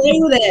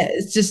 Dealing with it,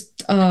 it's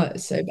just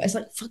it's so bad. It's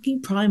like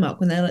fucking Primark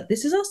when they're like,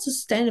 this is our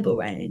sustainable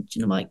range.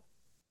 And I'm like,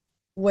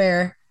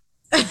 Where?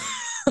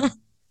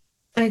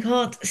 I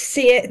can't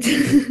see it.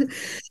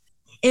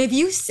 And if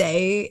you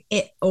say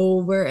it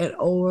over and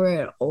over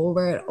and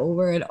over and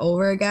over and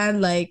over again,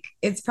 like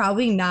it's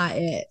probably not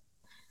it.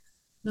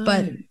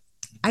 But No.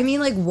 I mean,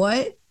 like,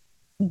 what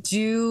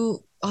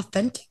do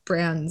authentic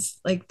brands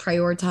like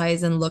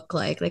prioritize and look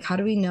like? Like, how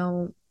do we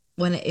know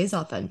when it is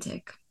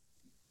authentic?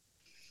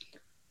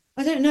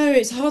 I don't know.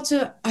 It's hard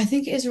to, I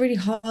think it is really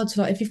hard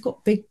to like, if you've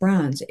got big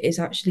brands, it is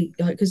actually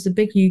like, because the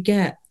bigger you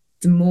get,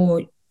 the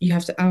more you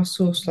have to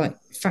outsource like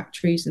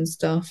factories and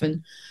stuff.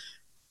 And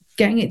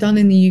getting it done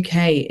in the UK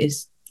it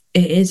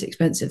is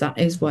expensive. That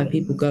is why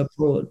people go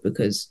abroad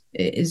because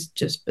it is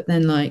just, but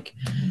then like,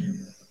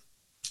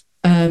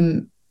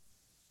 um,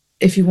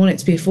 if you want it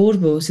to be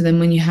affordable, so then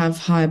when you have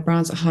higher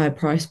brands at higher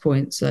price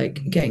points,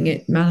 like getting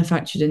it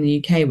manufactured in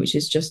the UK, which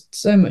is just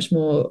so much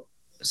more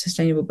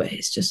sustainable, but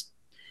it's just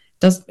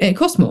it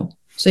costs more,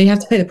 so you have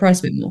to pay the price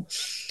a bit more.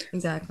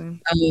 Exactly.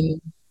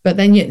 But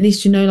then at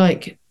least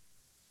like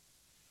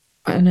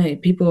I don't know,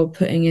 people are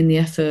putting in the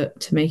effort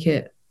to make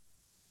it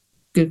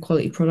good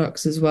quality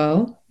products as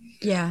well.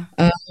 Yeah.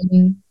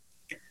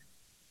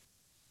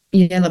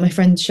 Yeah, like my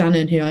friend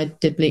Shannon, who I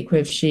did Bleak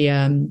with, she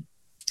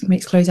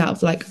makes clothes out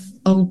of like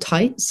old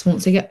tights.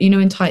 Once they get,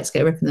 in tights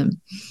get a rip in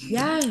them,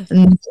 Yeah.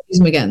 and use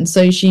them again.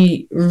 So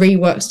she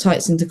reworks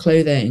tights into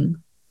clothing.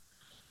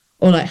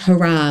 Or like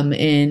Haram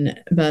in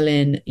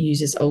Berlin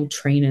uses old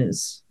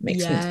trainers,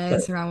 makes them into Yes,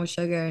 clothes. around with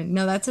sugar.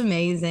 No, that's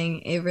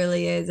amazing. It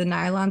really is. And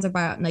nylons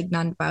are like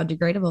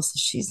non-biodegradable.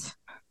 So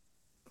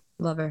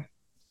love her.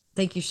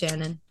 Thank you,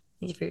 Shannon.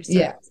 Thank you for your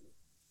Yeah.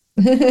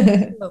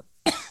 service.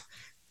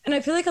 And I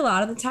feel like a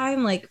lot of the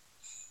time, like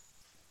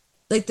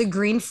the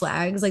green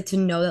flags, like to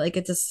know that like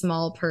it's a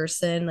small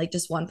person, like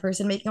just one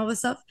person making all this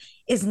stuff,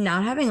 is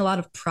not having a lot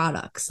of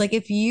products. Like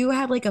if you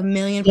had like a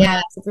million Yeah.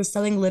 products, if you're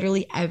selling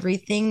literally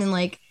everything, then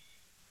like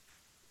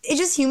it's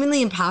just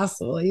humanly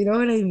impossible. You know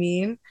what I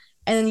mean?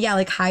 And then yeah,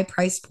 like high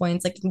price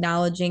points, like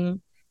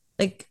acknowledging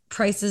like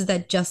prices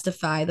that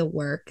justify the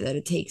work that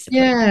it takes to put.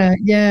 Yeah,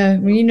 yeah.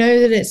 When you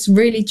know that it's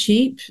really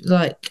cheap,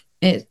 like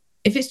if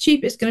it's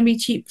cheap, it's going to be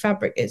cheap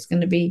fabric. It's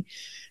going to be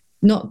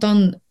not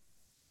done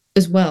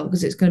as well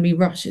because it's going to be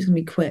rushed. It's going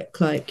to be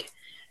quick. Like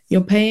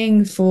you're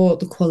paying for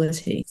the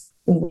quality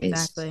always.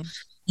 Exactly.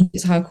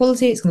 It's high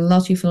quality. It's going to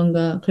last you for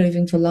longer.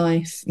 Clothing for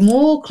life.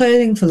 More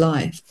clothing for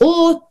life.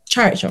 Or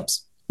charity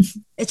shops.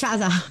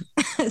 Chaza.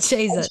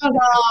 Chase it.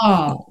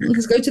 Chaza.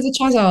 Let's go to the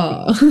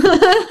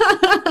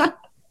Chaza.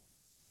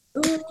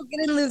 Ooh,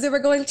 get in, loser. We're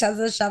going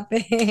Chaza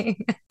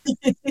shopping.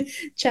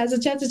 Chaza,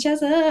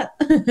 Chaza,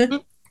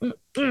 Chaza.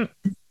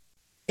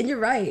 And you're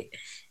right.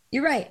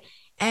 You're right.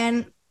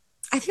 And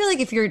I feel like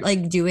if you're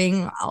like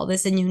doing all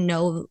this and you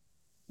know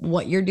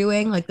what you're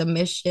doing, like the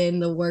mission,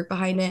 the work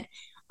behind it,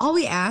 all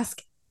we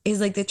ask is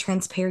like the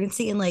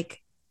transparency and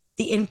like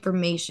the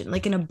information,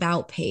 like an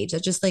about page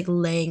that's just like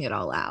laying it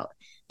all out.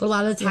 But a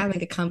lot of the time,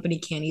 like a company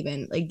can't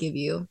even like give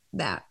you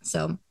that.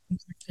 So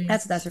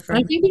that's I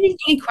referring. think if you have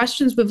any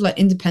questions with like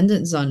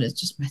independent designers,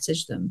 just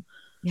message them.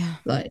 Yeah.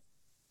 Like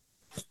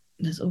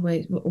there's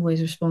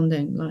always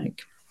responding.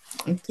 Like,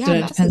 I Yeah, don't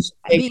know, it depends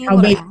being how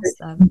able to big ask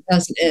them. the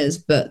person is,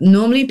 but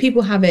normally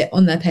people have it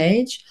on their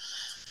page,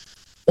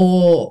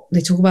 or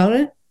they talk about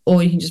it,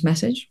 or you can just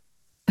message.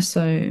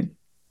 So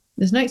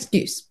there's no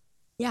excuse.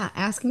 Yeah,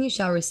 ask and you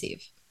shall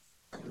receive.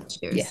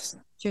 Cheers. Yes,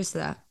 Cheers to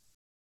that.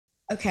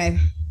 Okay,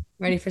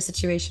 ready for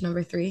situation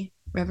number 3,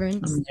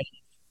 Reverend? I'm ready.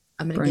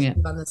 I'm gonna Bring get it.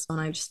 you on this one.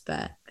 I just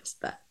bet.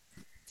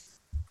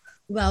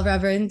 Well,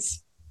 Reverend,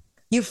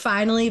 you've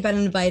finally been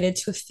invited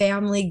to a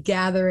family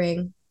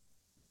gathering.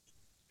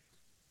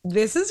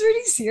 This is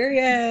really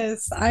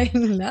serious. I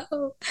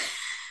know.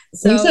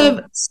 Things So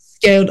have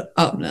scaled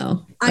up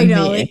now. I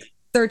know, like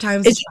third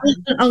time's Is it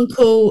an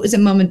uncle? Is it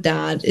mum and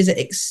dad? Is it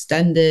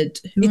extended?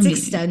 Who it's am I meeting?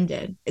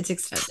 extended. It's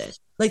extended.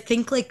 Like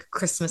think like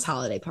Christmas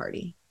holiday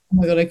party. Oh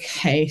my god,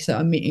 okay, so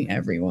I'm meeting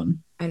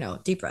everyone. I know.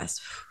 Deep breath.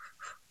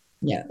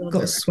 Yeah,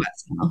 got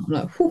sweats now. I'm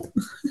like, whew.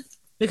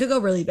 It could go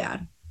really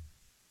bad.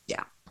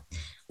 Yeah.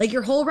 Like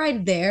your whole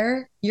ride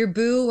there, your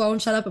boo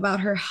won't shut up about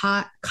her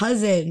hot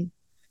cousin.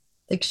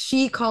 Like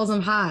she calls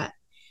him hot.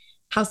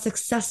 How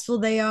successful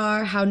they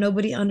are, how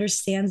nobody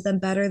understands them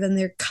better than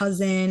their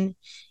cousin.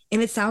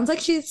 And it sounds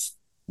like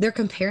they're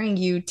comparing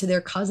you to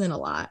their cousin a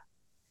lot.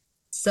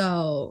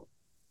 So,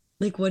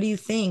 like, what do you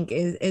think?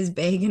 Is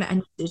Bay gonna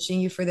end up ditching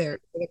you for their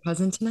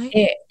cousin tonight?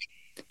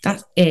 Ick.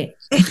 That's it.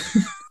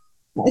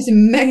 That is a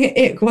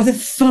mega ick. Why the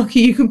fuck are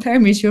you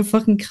comparing me to your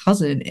fucking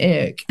cousin?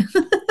 Ick.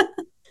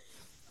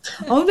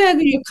 Oh, man,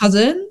 your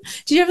cousin?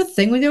 Did you have a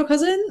thing with your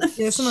cousin?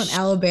 There's some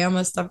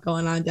Alabama stuff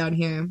going on down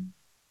here.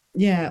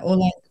 Yeah, or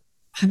like,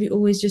 have you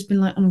always just been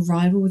like on a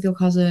rival with your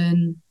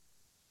cousin?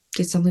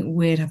 Did something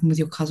weird happen with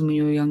your cousin when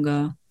you were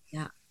younger?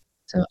 Yeah.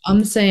 So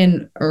I'm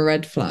saying a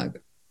red flag.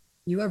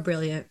 You are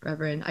brilliant,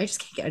 Reverend. I just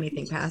can't get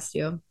anything past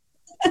you.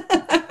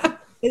 It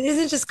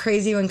isn't just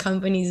crazy when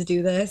companies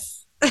do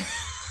this.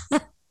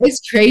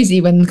 It's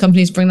crazy when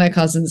companies bring their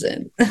cousins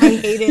in. I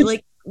hate it.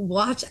 Like,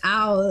 watch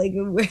out. Like,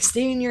 we're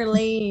staying in your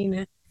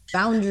lane.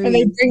 Boundaries. And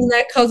they bring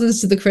their cousins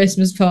to the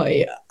Christmas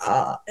party.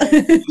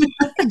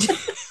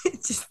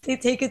 Just they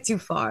take it too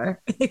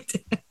far.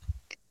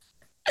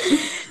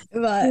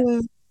 But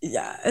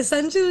yeah,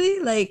 essentially,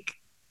 like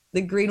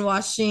the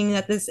greenwashing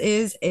that this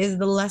is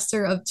the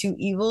lesser of two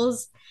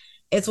evils.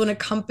 It's when a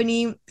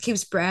company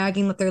keeps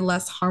bragging that they're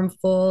less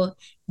harmful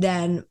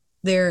than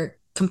their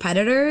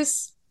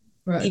competitors,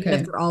 Right, even okay.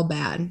 if they're all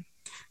bad.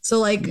 So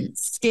like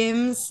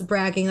Skims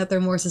bragging that they're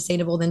more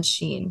sustainable than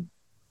Shein.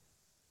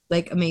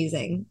 Like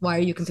amazing. Why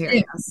are you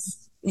comparing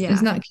us? Yeah.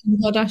 Isn't that Kim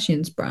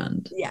Kardashian's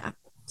brand? Yeah.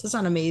 So it's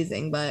not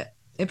amazing, but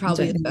it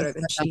probably is better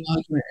than Shein.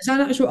 Is that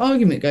an actual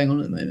argument going on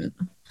at the moment?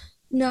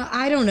 No,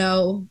 I don't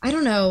know. I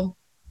don't know.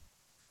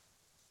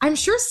 I'm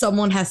sure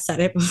someone has said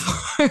it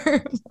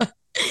before.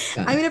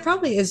 I mean, it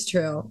probably is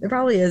true. It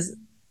probably is.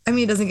 I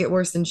mean, it doesn't get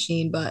worse than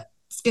Shein, but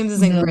Skims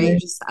isn't great.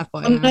 Just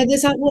FYI. Oh, no,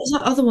 there's that, what's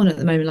that other one at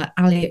the moment, like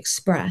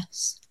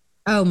AliExpress?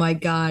 Oh my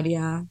God,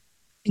 yeah.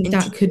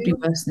 That could be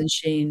worse than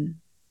Shein.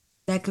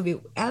 That could be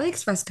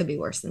AliExpress could be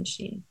worse than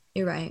Shein.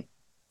 You're right.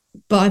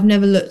 But I've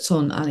never looked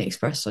on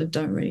AliExpress, so I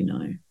don't really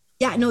know.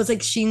 Yeah, no, it's like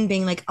Shein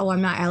being like, "Oh,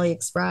 I'm not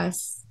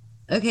AliExpress."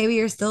 Okay, but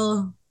you're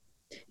still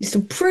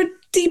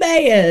pretty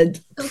bad.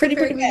 Pretty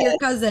bad. bad. Your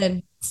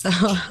cousin. So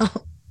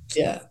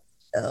yeah.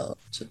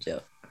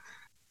 Chill.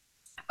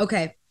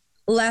 Okay.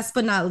 Last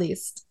but not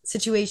least,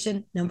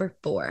 situation number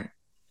 4.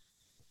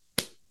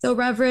 So,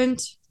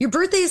 Reverend, your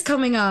birthday is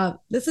coming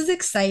up. This is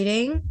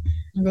exciting.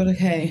 Oh God,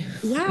 okay.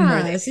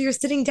 Yeah. So you're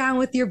sitting down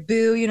with your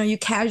boo, you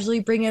casually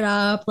bring it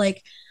up,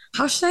 like,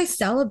 how should I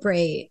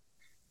celebrate?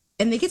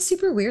 And they get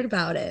super weird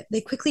about it.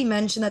 They quickly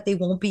mention that they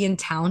won't be in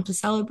town to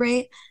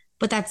celebrate,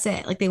 but that's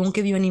it. Like, they won't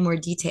give you any more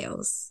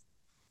details.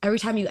 Every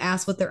time you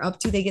ask what they're up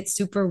to, they get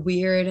super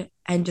weird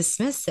and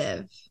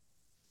dismissive.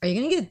 Are you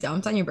going to get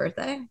dumped on your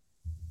birthday?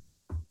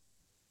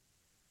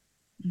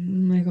 Oh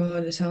my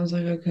God, it sounds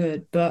like I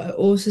could, but it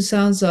also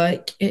sounds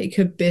like it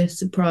could be a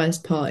surprise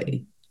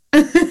party.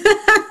 And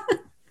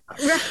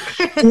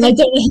I don't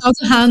know how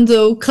to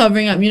handle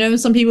covering up. When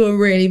some people are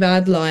really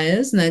bad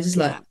liars and they're just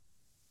like,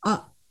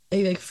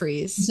 they like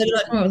freeze. Instead of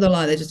like coming up with a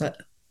lie, they're just like.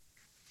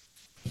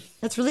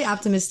 That's really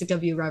optimistic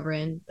of you,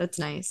 Reverend. That's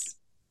nice.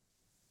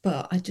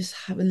 But I just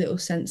have a little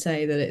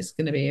sensei that it's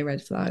going to be a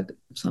red flag.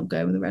 So I'm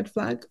going with a red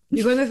flag.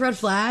 You're going with red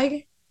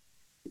flag?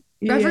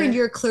 Yeah. Reverend,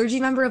 you're a clergy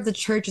member of the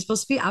church. You're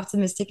supposed to be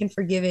optimistic and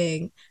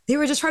forgiving. They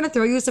were just trying to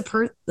throw you a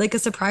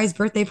surprise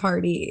birthday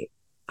party.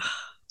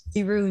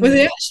 You ruined Was it.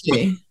 it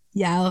actually?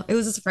 Yeah, it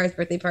was a surprise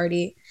birthday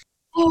party.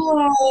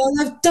 Oh,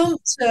 I've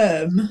dumped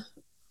them.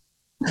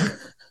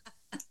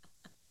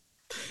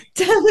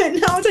 Damn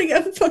it, now I don't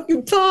get a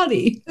fucking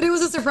party. But it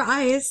was a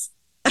surprise.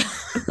 Do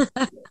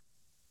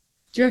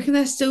you reckon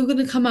they're still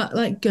going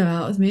to go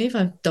out with me if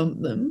I've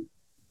dumped them?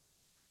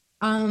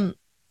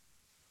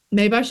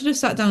 Maybe I should have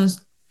sat down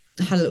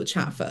and had a little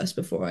chat first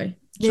before I.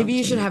 Maybe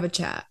you should have a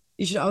chat.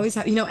 You should always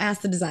have,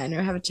 ask the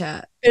designer, have a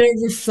chat. A bit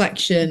of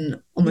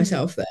reflection on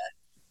myself there.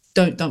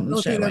 Don't dump them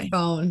straight away.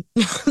 Phone.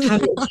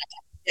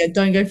 Yeah,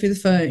 don't go through the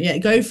phone. Yeah,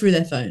 go through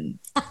their phone.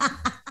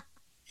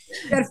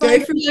 Go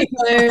through the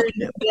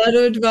phone. Blood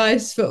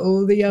advice for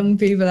all the young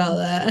people out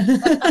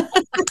there.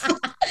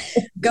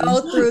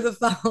 Go through the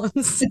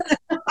phones.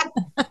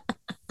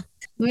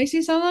 Makes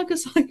you sound like a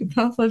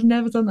psychopath. I've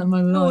never done that in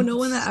my life. No, no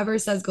one that ever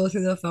says go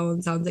through the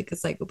phone sounds like a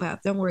psychopath.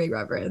 Don't worry,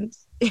 Reverend.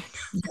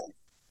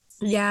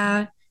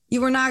 Yeah,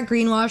 you were not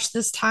greenwashed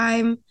this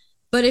time,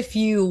 but if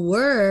you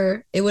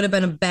were, it would have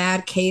been a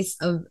bad case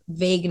of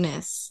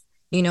vagueness.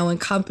 When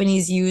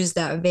companies use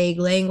that vague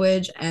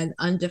language and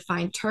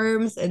undefined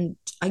terms, and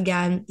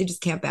again, they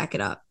just can't back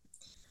it up.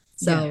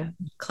 So,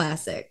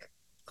 classic.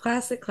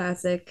 Classic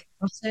liars.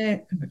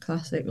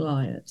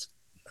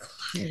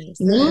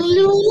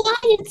 Little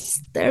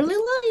liars. They're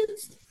little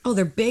liars. Oh,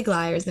 they're big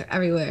liars. They're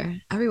everywhere.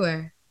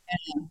 Yeah.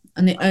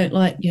 And they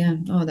don't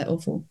they're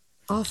awful.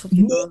 Awful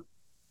people.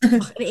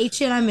 And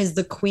H&M is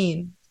the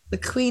queen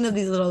of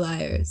these little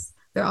liars.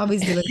 They're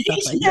always doing stuff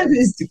like that. H&M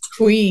is the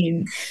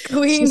queen.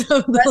 Queen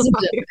of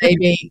the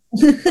baby.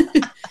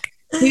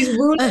 He's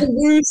ruling the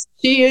roost.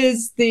 She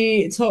is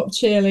the top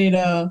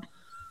cheerleader.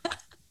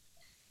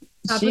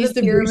 She's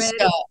the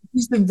rooster.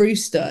 She's the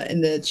rooster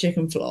in the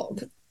chicken flock.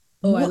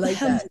 Oh, I like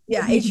that.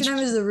 Yeah, H&M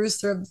is the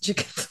rooster of the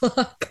chicken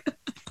flock.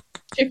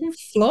 Chicken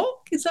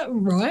flock? Is that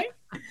right?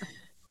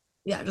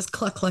 Yeah, just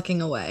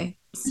clucking away.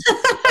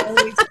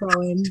 Always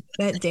growing.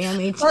 That damn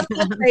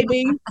H&M.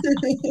 Baby.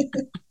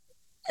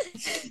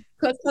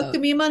 Cluck,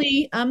 give me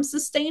money. I'm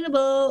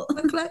sustainable.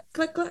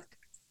 Cluck.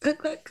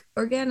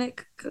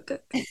 Organic.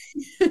 Cluck.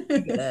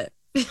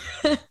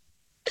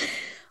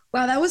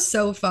 Wow, that was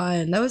so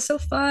fun.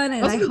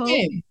 And I hope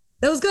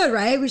that was good,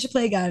 right? We should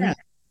play again. Yeah.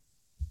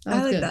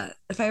 I like that.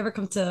 If I ever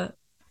come to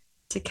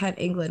Kent,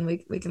 England,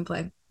 we can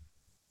play.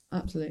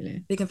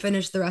 Absolutely. We can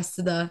finish the rest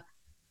of the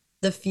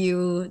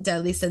few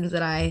deadly sins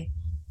that I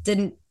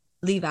didn't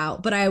leave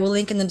out, but I will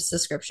link in the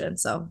description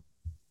so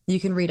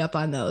you can read up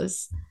on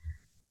those.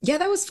 Yeah,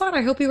 that was fun.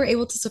 I hope we were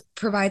able to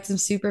provide some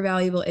super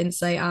valuable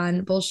insight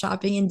on both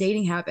shopping and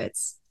dating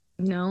habits.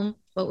 What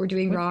we're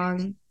doing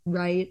wrong,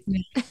 right?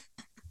 Yeah.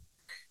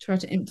 Try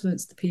to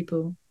influence the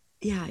people.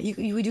 Yeah,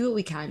 we do what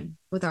we can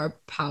with our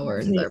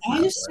power.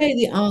 I just say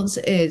the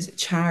answer is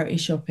charity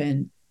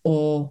shopping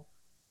or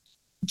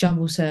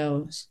jumble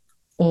sales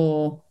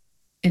or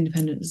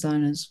independent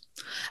designers.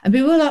 And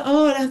people are like,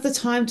 oh, I don't have the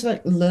time to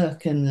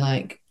look and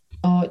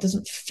oh, it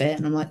doesn't fit.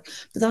 And I'm like,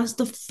 but that's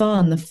the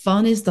fun. The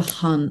fun is the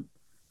hunt.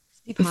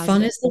 The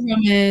fun is the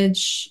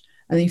rummage,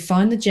 and then you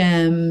find the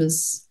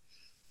gems,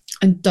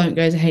 and don't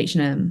go to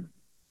H&M.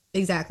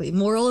 Exactly.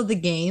 Moral of the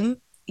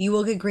game: you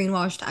will get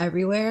greenwashed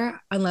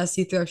everywhere unless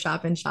you thrift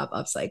shop and shop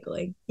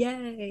upcycling.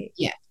 Yay!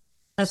 Yeah,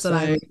 that's what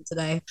I learned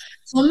today.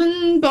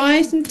 Someone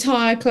buy some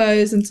tie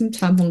clothes and some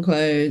tampon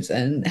clothes,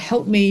 and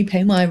help me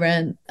pay my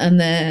rent, and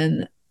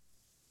then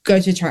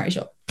go to a charity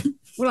shop.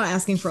 We're not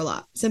asking for a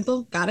lot.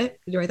 Simple. Got it?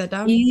 Did you write that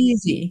down?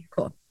 Easy.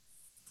 Cool.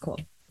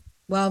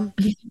 Well,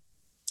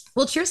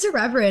 cheers to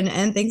Reverend,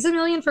 and thanks a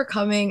million for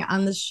coming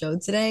on the show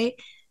today.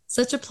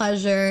 Such a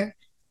pleasure.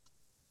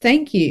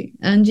 Thank you.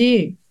 And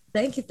you.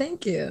 Thank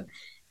you.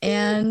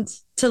 And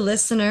to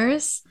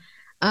listeners,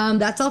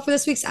 that's all for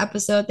this week's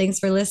episode. Thanks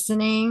for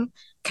listening.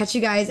 Catch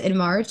you guys in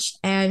March.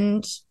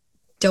 And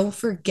don't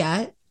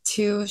forget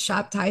to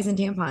shop ties and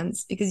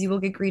tampons because you will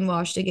get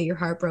greenwashed and get your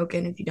heart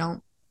broken if you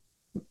don't.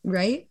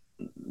 Right?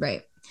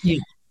 Yeah.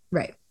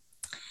 Right.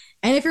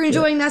 And if you're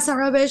enjoying That's Not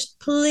Rubbish,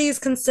 please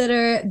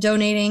consider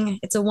donating.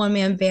 It's a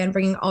one-man band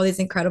bringing all these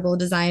incredible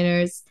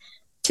designers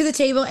to the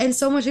table and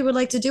so much we would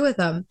like to do with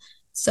them.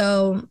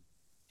 So,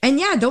 and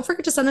yeah, don't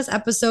forget to send this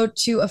episode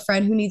to a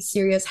friend who needs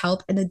serious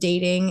help in the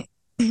dating,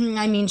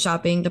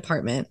 shopping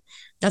department.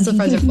 That's what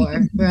friends are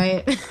for,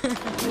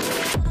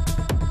 right?